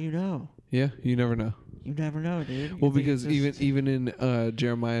it. How do you know? Yeah, you never know. You never know, dude. Well, because even in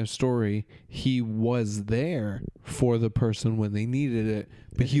Jeremiah's story, he was there for the person when they needed it,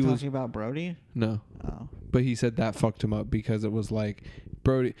 but Is he was talking about Brody. no. Oh. But he said that fucked him up because it was like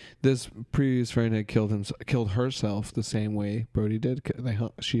Brody. This previous friend had killed herself the same way Brody did.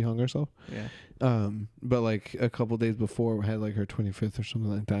 She hung herself. Yeah. But like a couple days before, had like her 25th or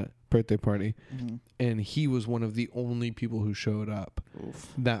something like that birthday party, Mm-hmm. and he was one of the only people who showed up.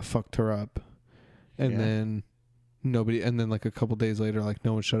 Oof. That fucked her up, and Yeah. then nobody. And then like a couple days later, like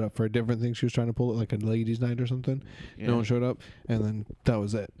no one showed up for a different thing she was trying to pull, like a ladies' night or something. Yeah. No one showed up, and then that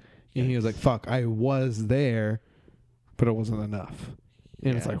was it. And he was Yikes. like, "Fuck, I was there, but it wasn't enough."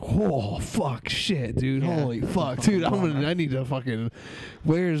 And it's Yeah. like, "Whoa, fuck, shit, dude, Yeah. holy fuck, dude, I need to fucking.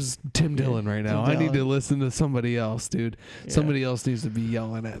 Where's Tim Dillon right now? I need to listen to somebody else, dude. Yeah. Somebody else needs to be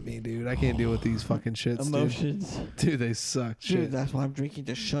yelling at me, dude. I can't deal with these fucking shits, Emotions. dude. They suck, Dude, shit. that's why I'm drinking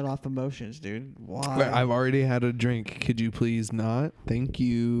to shut off emotions, dude. Why? I've already had a drink. Could you please not? Thank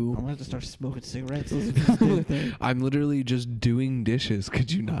you. I'm gonna have to start smoking cigarettes. I I'm literally just doing dishes.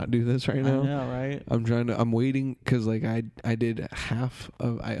 Could you not do this right now? know, right? I'm waiting because like I did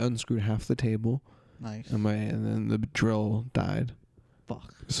I unscrewed half the table Nice. and then the drill died.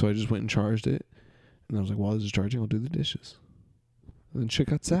 Fuck. So I just went and charged it. And I was like, while this is charging, I'll do the dishes. And then shit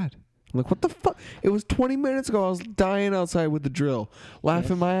got sad. I'm like, what the fuck? It was 20 minutes ago. I was dying outside with the drill,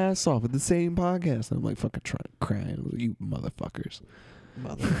 laughing my ass off at the same podcast. And I'm like, fucking crying. I was like, you motherfuckers.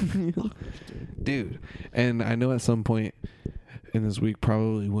 Motherfuckers, Dude. And I know at some point in this week,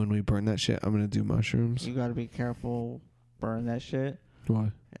 probably when we burn that shit, I'm going to do mushrooms. You gotta be careful. Burn that shit.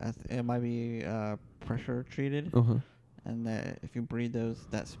 Why? It might be pressure treated, Uh-huh. and that if you breathe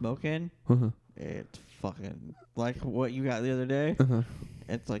that smoke in, Uh-huh. it's fucking like what you got the other day. Uh-huh.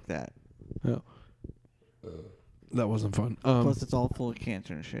 It's like that. Yeah. That wasn't fun. Plus, it's all full of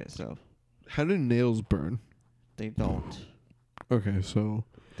cancer and shit. So How do nails burn? they don't. Okay, so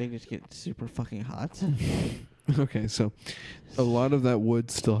They just get super fucking hot. okay, so a lot of that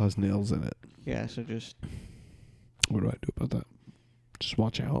wood still has nails in it. Yeah. So just. What do I do about that? Just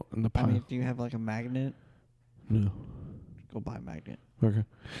watch out in the pile. I mean, do you have like a magnet? No. Go buy a magnet. Okay.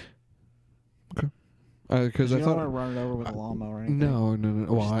 Because you I don't want to thought run it over with a lawnmower or anything. no.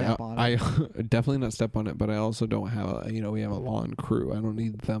 Or Well, step on I definitely not step on it, but I also don't have we have a lawn crew. I don't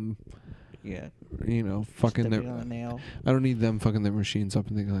need them. Yeah. Fucking Stepping on a nail. I don't need them fucking their machines up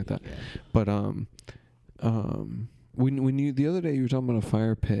and things like that. Yeah. But when you the other day you were talking about a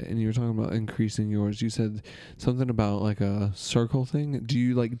fire pit and you were talking about increasing yours, you said something about like a circle thing. Do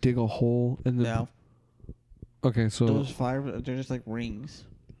you like dig a hole in the? No. Okay, so Those fire, they're just like rings.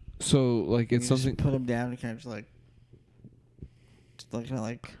 so like it's You something just put them down and kind of kind of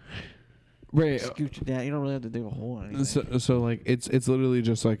like right. scooch it down. You don't really have to dig a hole or anything. So like it's literally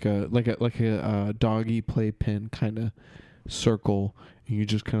just like a doggy playpen kind of circle, and you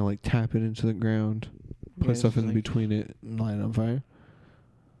just kind of like tap it into the ground, put Yeah, stuff just in like- between it, and light it on fire.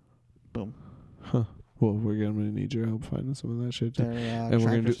 Boom. Huh. Well, I'm gonna need your help finding some of that shit. Too. Their we're gonna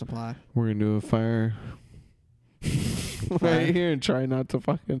tractor do- supply. We're gonna do a fire. right here and try not to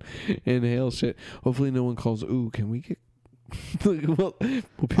fucking inhale shit. Hopefully no one calls. Ooh, can we get? well,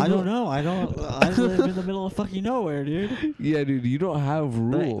 I don't know. I live in the middle of fucking nowhere, dude. Yeah, dude, you don't have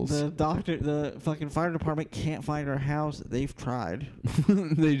rules. The fucking fire department can't find our house. They've tried.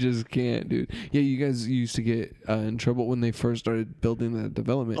 They just can't, dude. Yeah, you guys used to get in trouble when they first started building that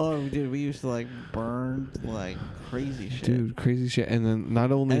development. Oh, dude, we used to like burn like crazy shit. Dude, crazy shit. And then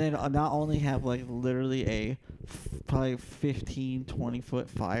not only have like literally a probably 15, 20 foot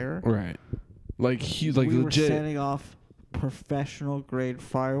fire. Right. Like huge, like we legit. were setting off professional grade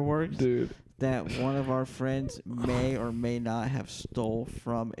fireworks, dude, that one of our friends may or may not have stole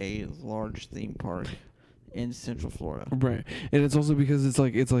from a large theme park in Central Florida. Right. And it's also because it's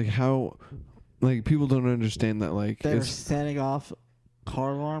like how like people don't understand that like they're setting off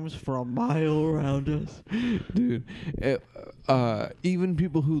car alarms for a mile around us. Dude, even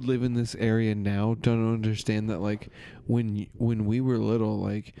people who live in this area now don't understand that like when we were little,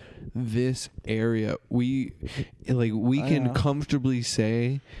 like this area, we can comfortably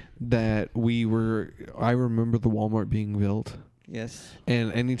say that I remember the Walmart being built. Yes.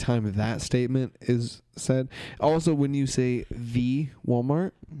 And anytime that statement is said, also when you say the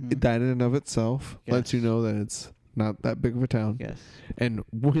Walmart, that in and of itself lets you know that it's not that big of a town. Yes. And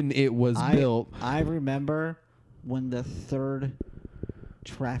when it was built, I remember when the third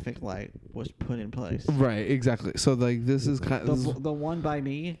traffic light was put in place. Right, exactly. So like this is kind of the one by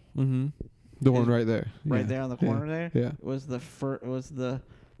me. Mm-hmm. The one right there. Right there on the corner there. Yeah. Was the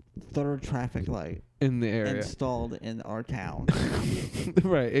third traffic light in the area installed in our town.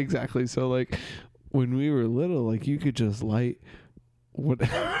 Right, exactly. So like when we were little, like you could just light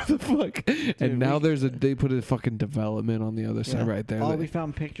whatever the fuck. Dude, and now they put a fucking development on the other side right there. Oh, we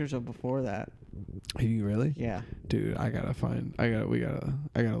found pictures of before that. Have you really? Yeah. Dude, I gotta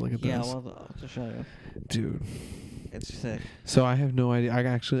look at this. Yeah, well, I'll just show you. Dude. It's sick. So I have no idea. I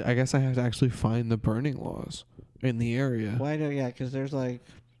guess I have to actually find the burning laws in the area. Why do because there's like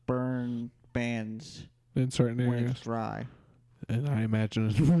burn bans in certain when areas. It's dry. And I imagine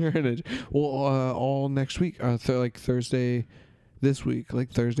it's all next week, like Thursday. This week,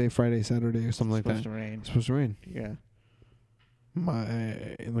 like Thursday, Friday, Saturday, or something like that. It's supposed to rain. Yeah.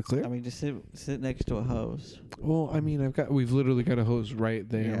 In the clear? I mean, just sit next to a hose. Well, I mean, we've literally got a hose right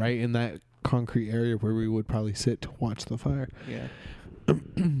there, right in that concrete area where we would probably sit to watch the fire. Yeah.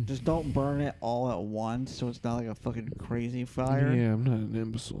 Just don't burn it all at once, so it's not like a fucking crazy fire. Yeah, I'm not an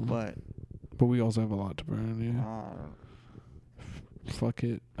imbecile. But we also have a lot to burn. Yeah. Fuck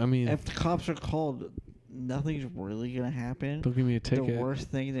it. I mean, if the cops are called, nothing's really gonna happen. Don't give me a ticket. The worst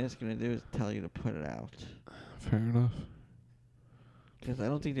thing that it's gonna do is tell you to put it out. Fair enough. Because I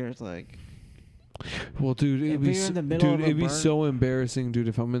don't think there's like. Well, dude, it'd be so embarrassing, dude,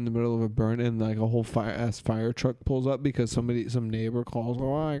 if I'm in the middle of a burn and like a whole fire truck pulls up because some neighbor calls,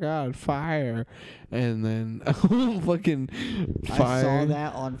 "Oh my god, fire!" and then fucking fire. I saw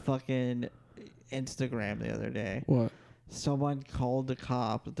that on fucking Instagram the other day. What? Someone called the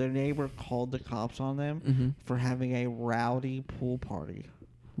cops. Their neighbor called the cops on them for having a rowdy pool party.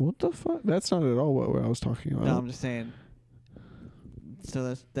 What the fuck? That's not at all what I was talking about. No, I'm just saying.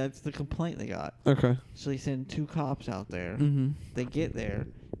 So that's the complaint they got. Okay. So they send 2 cops out there. They get there.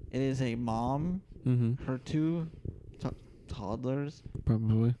 It is a mom, her 2 toddlers,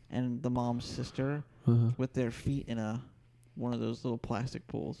 probably, and the mom's sister with their feet in one of those little plastic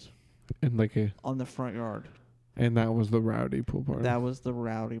pools. And like on the front yard. And that was the rowdy pool party. That was the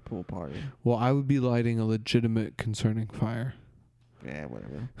rowdy pool party. Well, I would be lighting a legitimate concerning fire. Yeah,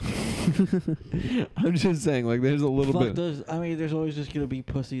 whatever. I'm just saying, like, there's a little bit. There's always just gonna be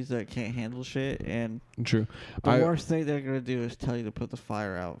pussies that can't handle shit, and true. The worst thing they're gonna do is tell you to put the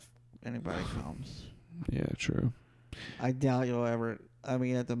fire out if anybody comes. Yeah, true. I doubt you'll ever. I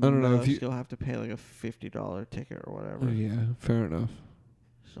mean, at the most, you'll have to pay like a $50 ticket or whatever. Yeah, fair enough.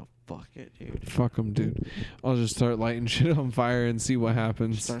 So fuck it, dude. Fuck them, dude. I'll just start lighting shit on fire and see what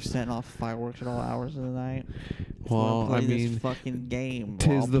happens. Start setting off fireworks at all hours of the night. Well, I mean, this fucking game.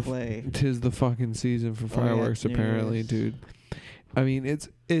 Tis the fucking season for fireworks, apparently, dude. I mean,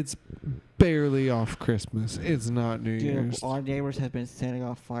 it's barely off Christmas. It's not New Year's. Our neighbors have been setting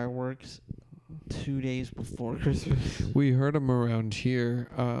off fireworks 2 days before Christmas. We heard them around here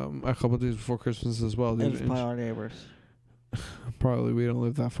a couple days before Christmas as well, dude. It's by our neighbors. Probably we don't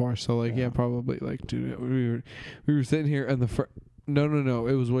live that far, so like yeah probably like dude we were sitting here and no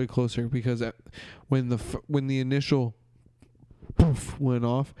it was way closer because when the initial poof went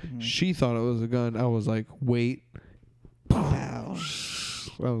off, she thought it was a gun. I was like, wait, wow.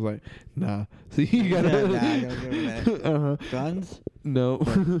 I was like, nah. So you gotta. Nah, don't give it a Uh-huh. Guns? No.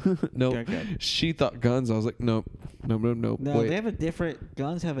 Nope. Okay. She thought guns. I was like, nope. Nope. No, Wait. they have a different.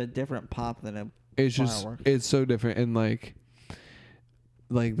 Guns have a different pop than a It's just firework. it's so different, and like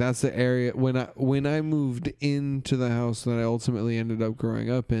that's the area when I moved into the house that I ultimately ended up growing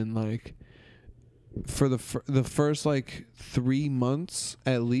up in. Like for the first like 3 months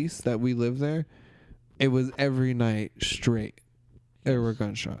at least that we lived there, it was every night straight. There were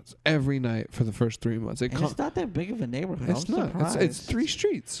gunshots every night for the first 3 months. And it's not that big of a neighborhood. It's I'm not. surprised. It's 3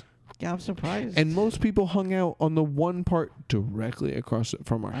 streets. Yeah, I'm surprised. And most people hung out on the one part directly across it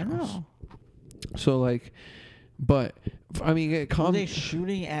from our I house. know. So like, but I mean, Were they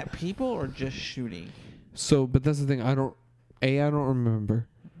shooting at people or just shooting? So, but that's the thing. I don't remember.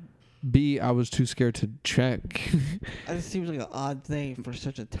 B, I was too scared to check. It just seems like an odd thing for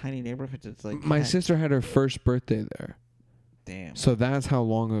such a tiny neighborhood. It's like My sister had her first birthday there. Damn. So that's how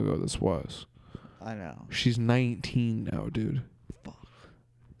long ago this was. I know. She's 19 now, dude. Fuck.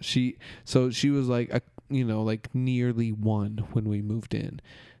 She was like like nearly 1 when we moved in.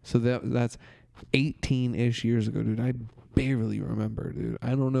 So that's 18-ish years ago, dude. I barely remember, dude. I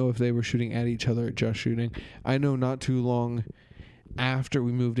don't know if they were shooting at each other or just shooting. I know not too long after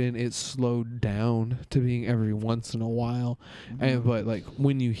we moved in, it slowed down to being every once in a while. Mm-hmm. But like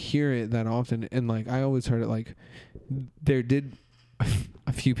when you hear it that often, and like I always heard it, like there did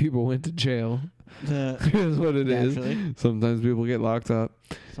a few people went to jail. Is what it Naturally. is. Sometimes people get locked up.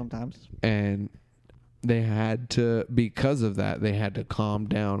 Sometimes. And they had to, because of that, they had to calm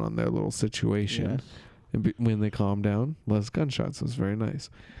down on their little situation. Yes. And when they calmed down, less gunshots. It was very nice.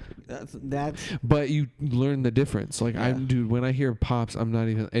 That's. But you learn the difference. Like Yeah. dude, when I hear pops, I'm not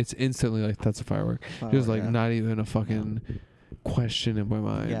even. It's instantly like that's a firework. There's like not even a fucking question in my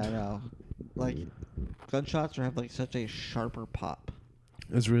mind. Yeah, no. Like gunshots have like such a sharper pop.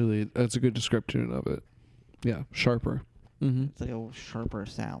 That's a good description of it. Yeah, sharper. Mm-hmm. It's like a sharper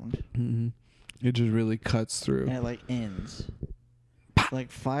sound. Mm-hmm. It just really cuts through. And it like ends.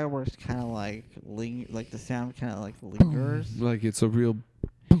 Like fireworks kind of like like the sound kind of like lingers. Like it's a real.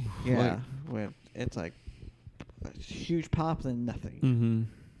 Yeah, with it's like a huge pop then nothing.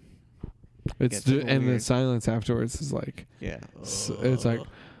 Mm-hmm. It's Gets and the weird. silence afterwards is like. Yeah. It's like.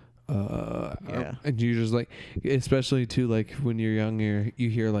 Yeah. And you just like, especially too, like when you're younger, you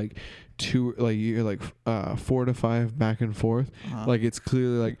hear like 4 to 5 back and forth. Uh-huh. Like it's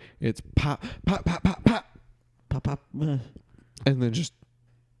clearly like it's pop, pop, pop, pop, pop, pop, pop. and then just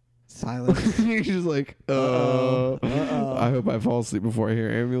Silence. you're just like, Uh-oh. Uh-oh. I hope I fall asleep before I hear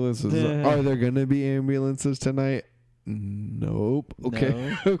ambulances. Yeah. Are there gonna be ambulances tonight? Nope. Okay.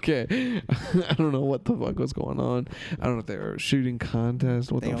 No. Okay. I don't know what the fuck was going on. I don't know if they were shooting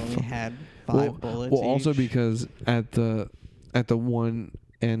contest. What They the only fuck? had 5 bullets. Well, also each. because at the one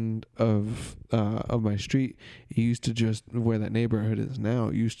end of my street, it used to just where that neighborhood is now.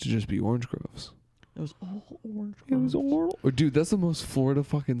 It used to just be orange groves. it was all orange. It was all, dude. That's the most Florida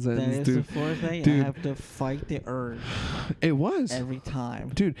fucking That sentence, is dude. the fourth thing. Dude. I have to fight the urge It was, every time.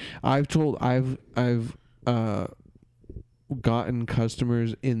 dude. I've gotten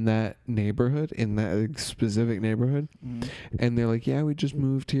customers in that neighborhood, in that specific neighborhood, and they're like, yeah, we just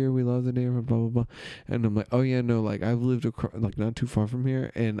moved here, we love the neighborhood, blah blah blah. And I'm like, oh yeah, no, like I've lived like not too far from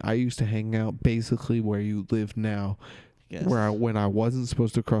here, and I used to hang out basically where you live now. Yes. When I wasn't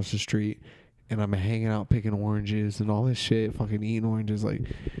supposed to cross the street, and I'm hanging out picking oranges and all this shit, fucking eating oranges. Like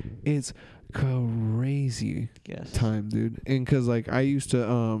it's crazy Yes. time, dude. And cause like I used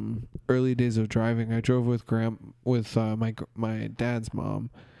to early days of driving, I drove with my dad's mom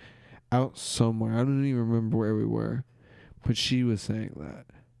out somewhere. I don't even remember where we were, but she was saying that.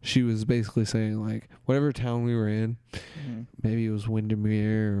 She was basically saying like whatever town we were in, maybe it was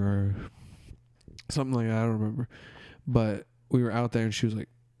Windermere or something like that, I don't remember. But we were out there and she was like,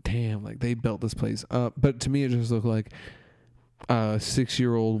 damn, like they built this place up. But to me it just looked like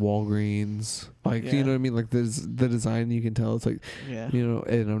 6-year-old Walgreens. Like, Yeah. you know what I mean? Like the design, you can tell it's like, Yeah. you know,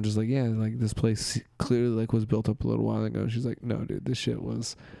 and I'm just like, yeah, like this place clearly like was built up a little while ago. She's like, no, dude, this shit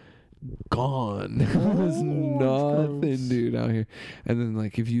was gone. There was nothing, gross. dude, out here. And then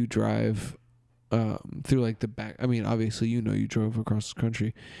like if you drive through like the back, I mean, obviously, you know, you drove across the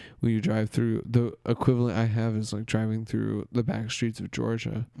country. When you drive through, the equivalent I have is like driving through the back streets of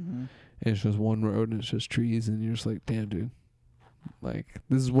Georgia, and it's just one road and it's just trees, and you're just like, damn, dude, like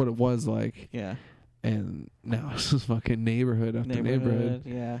this is what it was like. Yeah. And now it's just fucking neighborhood after neighborhood.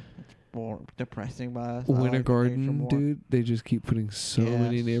 Yeah. It's more depressing by us. Winter Garden, dude, they just keep putting so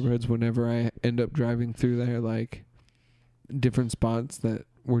many Yes. neighborhoods. Whenever I end up driving through there, like different spots that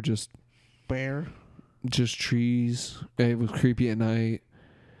were just Bare. trees. It was creepy at night.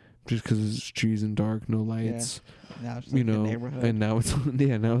 just because it's trees and dark, no lights. Now it's You like a know, neighborhood. and now it's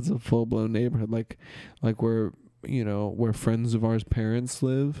now it's a full blown neighborhood, like where where friends of ours' parents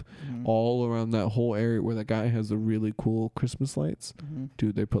live, Mhm. all around that whole area where that guy has the really cool Christmas lights. Mhm.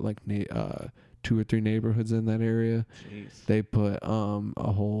 Dude, they put like 2 or 3 neighborhoods in that area. Jeez. They put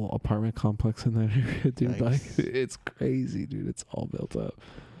a whole apartment complex in that area, dude. Yikes. Like it's crazy, dude. It's all built up.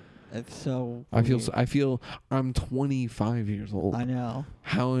 It's so. I weird. feel I'm 25 years old. I know.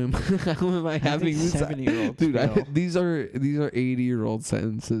 How am I I having think this? 70-year-olds Dude, feel. these are 80-year-old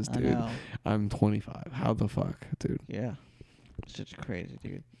sentences, I dude. know. I'm 25. How the fuck, dude? Yeah. It's such crazy,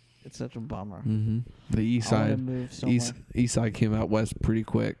 dude. It's such a bummer. Mm-hmm. The east I wanna side, move somewhere. east side came out west pretty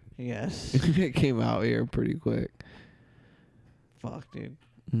quick. Yes. It came out here pretty quick. Fuck, dude.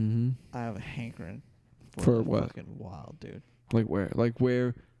 Mm-hmm. I have a hankering For the what? Fucking wild, dude. Like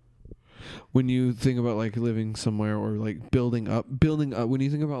where? When you think about like living somewhere or like building up, when you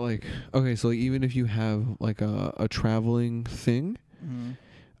think about like, okay, so like even if you have like a traveling thing,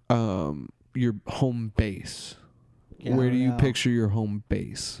 Mm-hmm. Your home base, Yeah, where I do don't you know. picture your home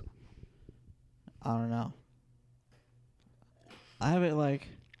base? I don't know. I haven't like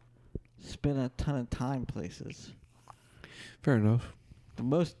spent a ton of time places. Fair enough. The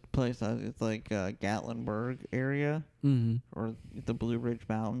most place it's like Gatlinburg area Mm-hmm. or the Blue Ridge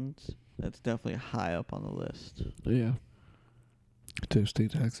Mountains. That's definitely high up on the list. Yeah. To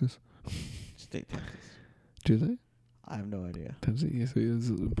state taxes. State taxes. Do they? I have no idea. Tennessee, yes, it is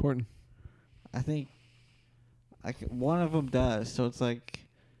important. I think one of them does. So it's like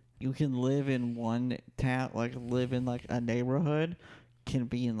you can live in one town, like live in like a neighborhood, can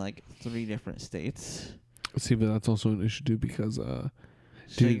be in like 3 different states. See, but that's also an issue too because So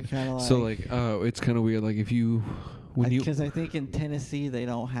dude, you kind of like. so like it's kind of weird. Like if you Because I think in Tennessee they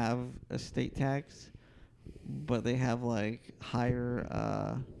don't have a state tax, but they have like higher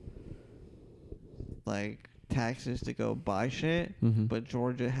like taxes to go buy shit. Mhm. But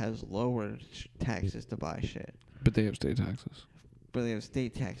Georgia has lower taxes to buy shit. But they have state taxes. But they have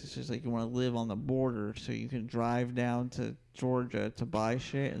state taxes. Just like you want to live on the border, so you can drive down to Georgia to buy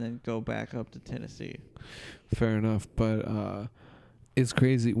shit and then go back up to Tennessee. Fair enough, but it's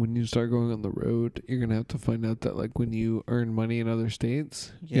crazy when you start going on the road. You're gonna have to find out that like when you earn money in other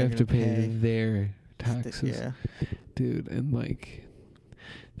states, Yeah, you have to you're gonna pay pay their taxes, Yeah. dude. And like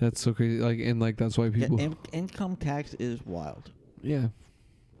that's so crazy. Like and like that's why people. Yeah, income tax is wild. Yeah,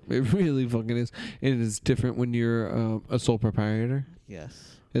 it really fucking is. And it is different when you're a sole proprietor.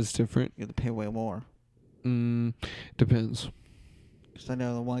 Yes. It's different. You have to pay way more. Depends. Because I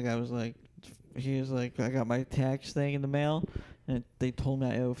know the one guy was like, I got my tax thing in the mail, and they told me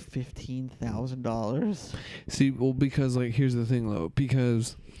I owe $15,000. See, well, because like here's the thing though,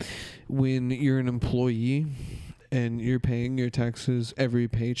 because when you're an employee and you're paying your taxes every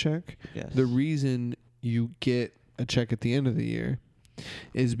paycheck, Yes. the reason you get a check at the end of the year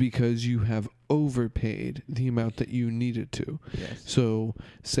is because you have overpaid the amount that you needed to. Yes. So,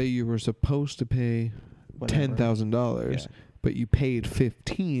 say you were supposed to pay Whatever. $10,000, Yeah. but you paid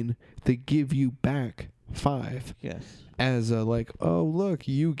 15, they give you back 5 Yes. as a like, oh look,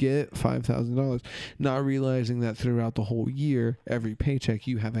 you get $5,000, not realizing that throughout the whole year, every paycheck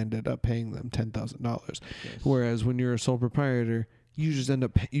you have ended up paying them $10,000. Yes. Whereas when you're a sole proprietor, you just end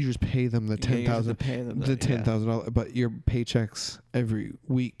up you just pay them the Yeah, you have to $10,000, pay them the $10,000, but your paychecks every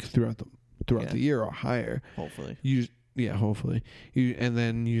week throughout Yeah. the year are higher. Hopefully. You just, yeah, hopefully and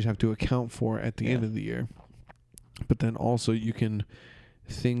then you just have to account for it at the end Yeah. of the year. But then also you can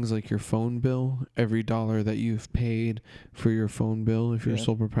things like your phone bill, every dollar that you've paid for your phone bill, if you're Yeah. a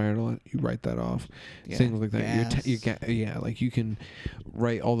sole proprietor, you write that off. Yeah. Things like that. Gas. Yeah, like you can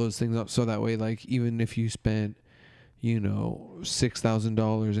write all those things up so that way, like even if you spent,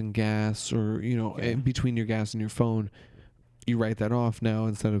 $6,000 in gas or Yeah. in between your gas and your phone, you write that off now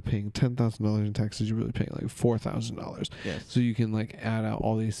instead of paying $10,000 in taxes. You're really paying like $4,000. Yes. So you can like add out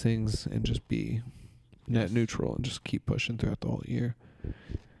all these things and just be net Yes. neutral and just keep pushing throughout the whole year.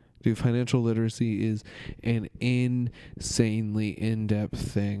 Dude, financial literacy is an insanely in-depth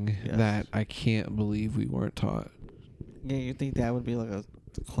thing Yes. that I can't believe we weren't taught. Yeah, you think that would be like a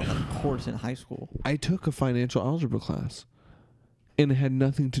course in high school? I took a financial algebra class, and it had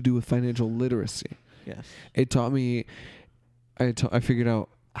nothing to do with financial literacy. Yes. It taught me, I figured out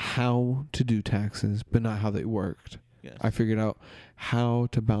how to do taxes, but not how they worked. Yes. I figured out how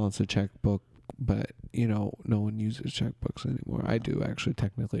to balance a checkbook, but no one uses checkbooks anymore. I do actually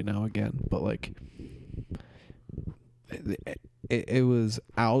technically now again, but like it was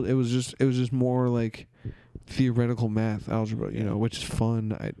just more like theoretical math, algebra, Yeah. which is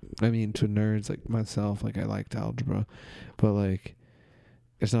fun. I mean to nerds like myself, like I liked algebra, but like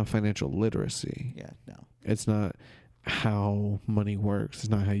it's not financial literacy. Yeah, no. It's not how money works. It's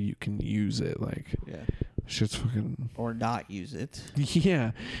not how you can use it. Like, Yeah. shit's fucking. Or not use it.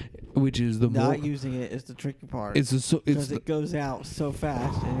 Yeah, which is the more. Not using it is the tricky part. It's because it goes out so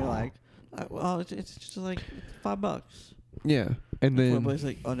fast, and you're like, well, it's just like $5. Yeah, and then Everybody's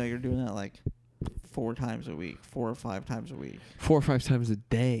like, oh no, you're doing that like 4 times a week, 4 or 5 times a week. 4 or 5 times a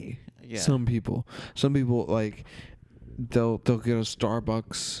day. Yeah. Some people like they'll get a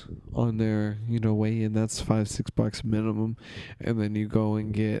Starbucks on their way in. That's $5-6 minimum, and then you go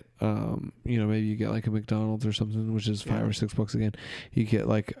and get maybe you get like a McDonald's or something, which is $5 or $6 again. You get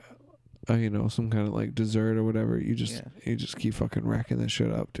like some kind of like dessert or whatever. You just keep fucking racking that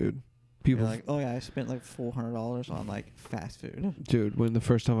shit up, dude. People You're like, oh yeah, I spent like $400 on like fast food. Dude, when the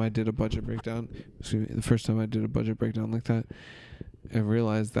first time I did a budget breakdown like that, I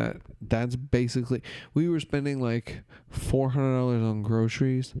realized that that's basically, we were spending like $400 on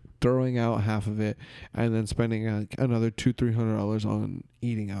groceries, throwing out half of it, and then spending like another $200-$300 on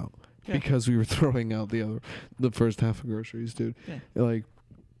eating out, because we were throwing out the first half of groceries, dude. Yeah. Like,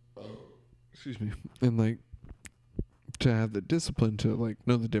 excuse me, and like, to have the discipline to like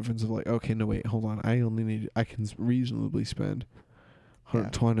know the difference of like, okay, no wait, hold on, I can reasonably spend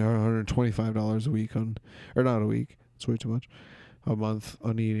 $120 or $125 a week on, or not a week, it's way too much, a month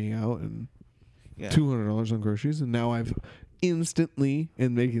on eating out, and $200 on groceries, and now I've instantly,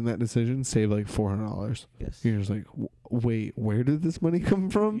 in making that decision, saved like $400. Yes. You're just like, wait, where did this money come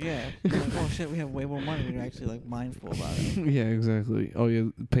from? Yeah. Like, oh shit, we have way more money. We're actually like mindful about it. Yeah, exactly. Oh,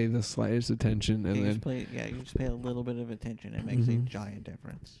 you pay the slightest attention, and you then just pay a little bit of attention. It makes a giant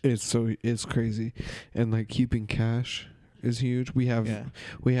difference. It's crazy, and like keeping cash is huge. We have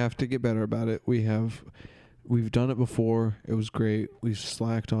to get better about it. We've done it before. It was great. We've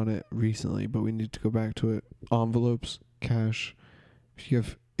slacked on it recently, but we need to go back to it. Envelopes, cash. If you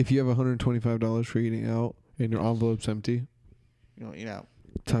have $125 for eating out and your envelope's empty, you don't eat out.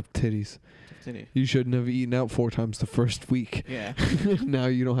 Tough titties. You shouldn't have eaten out 4 times the first week. Yeah. Now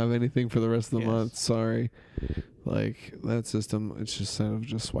you don't have anything for the rest of the Yes. month. Sorry. Like, that system, it's just kind of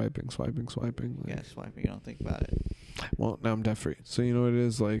just swiping. Like, Yeah, swiping. You don't think about it. well, now I'm debt free. So you know what it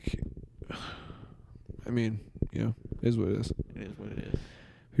is? Like, I mean, it is what it is. It is what it is.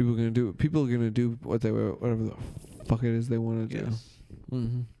 People are gonna do whatever the fuck it is they want to do.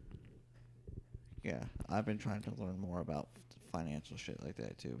 Mm-hmm. Yeah, I've been trying to learn more about financial shit like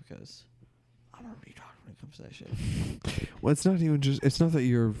that too, because I'm a retard when it comes to that shit. Well, it's not that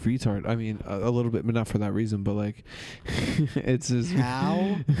you're a retard. I mean, a little bit, but not for that reason. But like, it's just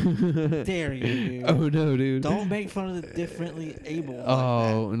how dare you, dude? Oh no, dude! Don't make fun of the differently able.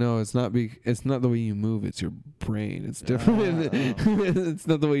 Oh like no, it's not. It's not the way you move. It's your brain. It's different. It's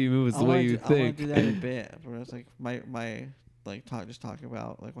not the way you move. It's the way you think. I want to do that a bit. Where it's like my like talking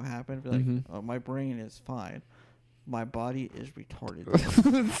about like what happened. Be like, oh, my brain is fine. My body is retarded.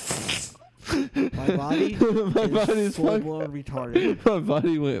 My body is full blown retarded. My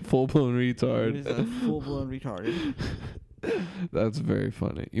body went full blown retard. It is a full blown retarded. That's very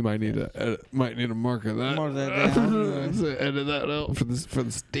funny. You might need to mark that. Mark that down. So edit that out for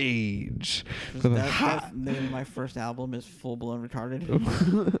the stage. That's the name of my first album is Full Blown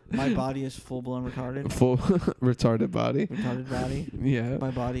Retarded. My body is full blown retarded. Full retarded body. Retarded body. Yeah.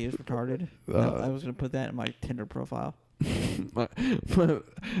 My body is retarded. I was gonna put that in my Tinder profile. my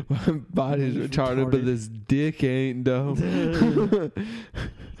body's retarded, but this dick ain't though.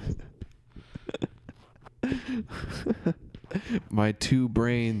 My 2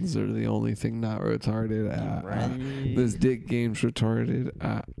 brains are the only thing not retarded. Right. This dick game's retarded.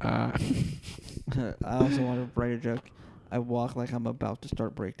 I also want to write a joke. I walk like I'm about to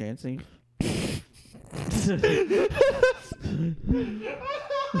start breakdancing.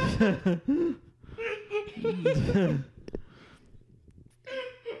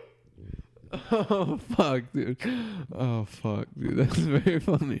 Oh fuck, dude! That's very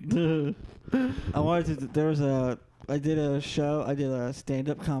funny. I wanted to. I did a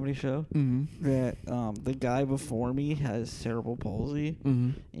stand-up comedy show that the guy before me has cerebral palsy,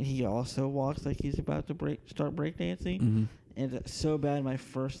 and he also walks like he's about to start breakdancing. And it's so bad. My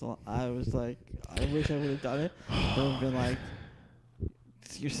first, I was like, I wish I would have done it. I would have been like,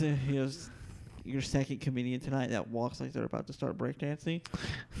 your second comedian tonight that walks like they're about to start breakdancing.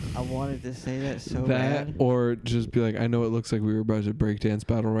 I wanted to say that so bad. Or just be like, I know it looks like we were about to breakdance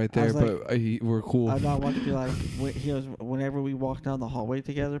battle right there, but we're cool. I don't want to be like, whenever we walk down the hallway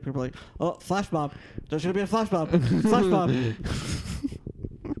together, people are like, oh, flash bomb. There's going to be a flash bomb. Flash bomb.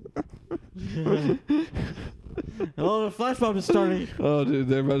 Oh, the flash mob is starting. Oh, dude,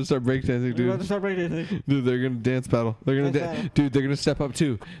 they're about to start breakdancing, We're about to dude. start breakdancing. Dude, they're gonna dance battle. They're gonna, Dance battle. dude. They're gonna step up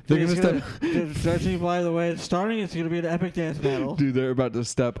too. They're gonna step. Judging by the way it's starting, it's gonna be an epic dance battle. Dude, they're about to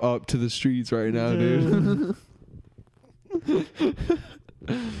step up to the streets right now, dude.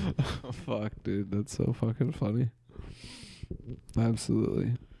 Oh, fuck, dude, that's so fucking funny.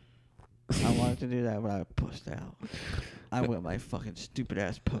 Absolutely. I wanted to do that, but I pushed out. I went my fucking stupid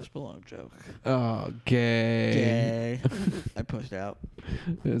ass Post Malone joke. Oh, gay. Gay. I pushed out.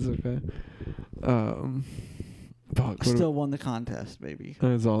 It's okay. Fuck. Still won the contest, baby.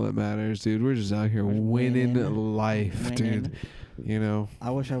 That's all that matters, dude. We're just out here We're winning winning. life, dude. Winning. You know,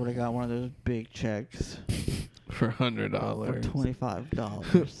 I wish I would have got one of those big checks for $100. for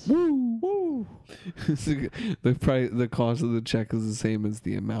 $25. Woo! Woo! The price, the cost of the check is the same as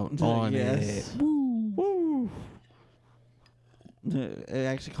the amount on Yes. it. Woo! Woo! It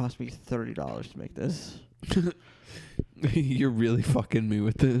actually cost me $30 to make this. You're really fucking me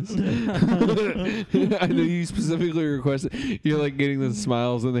with this. I know you specifically requested. You're like getting the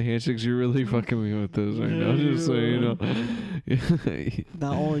smiles and the handshakes. You're really fucking me with this right now. Just so you know.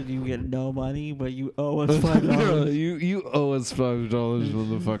 Not only do you get no money, but you owe us $5. you owe us $5,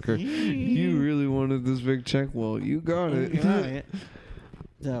 motherfucker. You really wanted this big check? Well, you got it. You got it.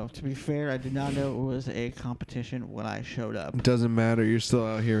 No, to be fair, I did not know it was a competition when I showed up. Doesn't matter. You're still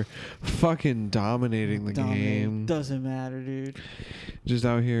out here fucking dominating the game. Doesn't matter, dude. Just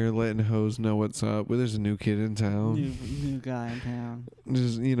out here letting hoes know what's up. Well, there's a new kid in town. New guy in town.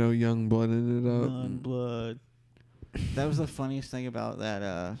 Just, young blooding it up. Young blood. That was the funniest thing about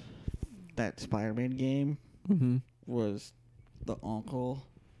that Spider-Man game Mm-hmm. was the uncle,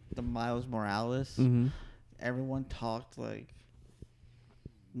 the Miles Morales. Mm-hmm. Everyone talked like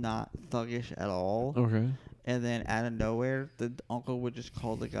not thuggish at all. Okay. And then out of nowhere, the uncle would just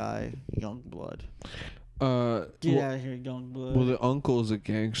call the guy Young Blood. Get out of here, Young Blood. Well, the uncle's a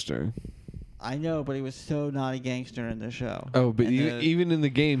gangster. I know, but he was so not a gangster in the show. Oh, but And even in the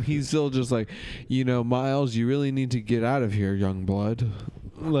game, he's still just like, Miles, you really need to get out of here, young blood.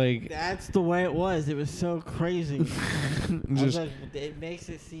 Like, that's the way it was. It was so crazy. I was just, like, it makes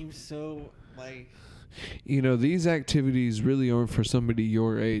it seem so like. these activities really aren't for somebody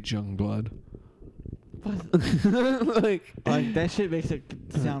your age, young blood. like that shit makes it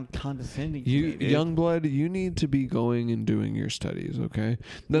sound condescending. You, to me, young blood, you need to be going and doing your studies. Okay,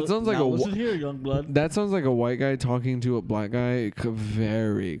 that sounds like listen here, young blood. That sounds like a white guy talking to a black guy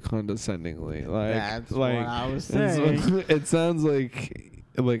very condescendingly. Like That's like what I was saying. it sounds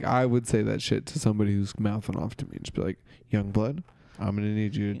like I would say that shit to somebody who's mouthing off to me. Just be like, young blood, I'm gonna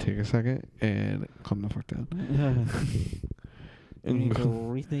need you to take a second and calm the fuck down. You need to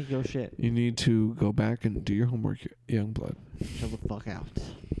rethink your shit. You need to go back and do your homework, young blood. Chill the fuck out.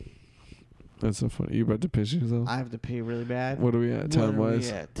 That's so funny. You about to piss yourself? I have to pee really bad. What are we at time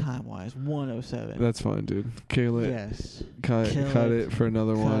wise? Yeah, time wise, 1:07. That's fine, dude. Kill it. Yes. Cut Kill it it. for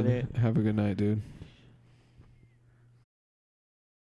another Cut one. it. Have a good night, dude.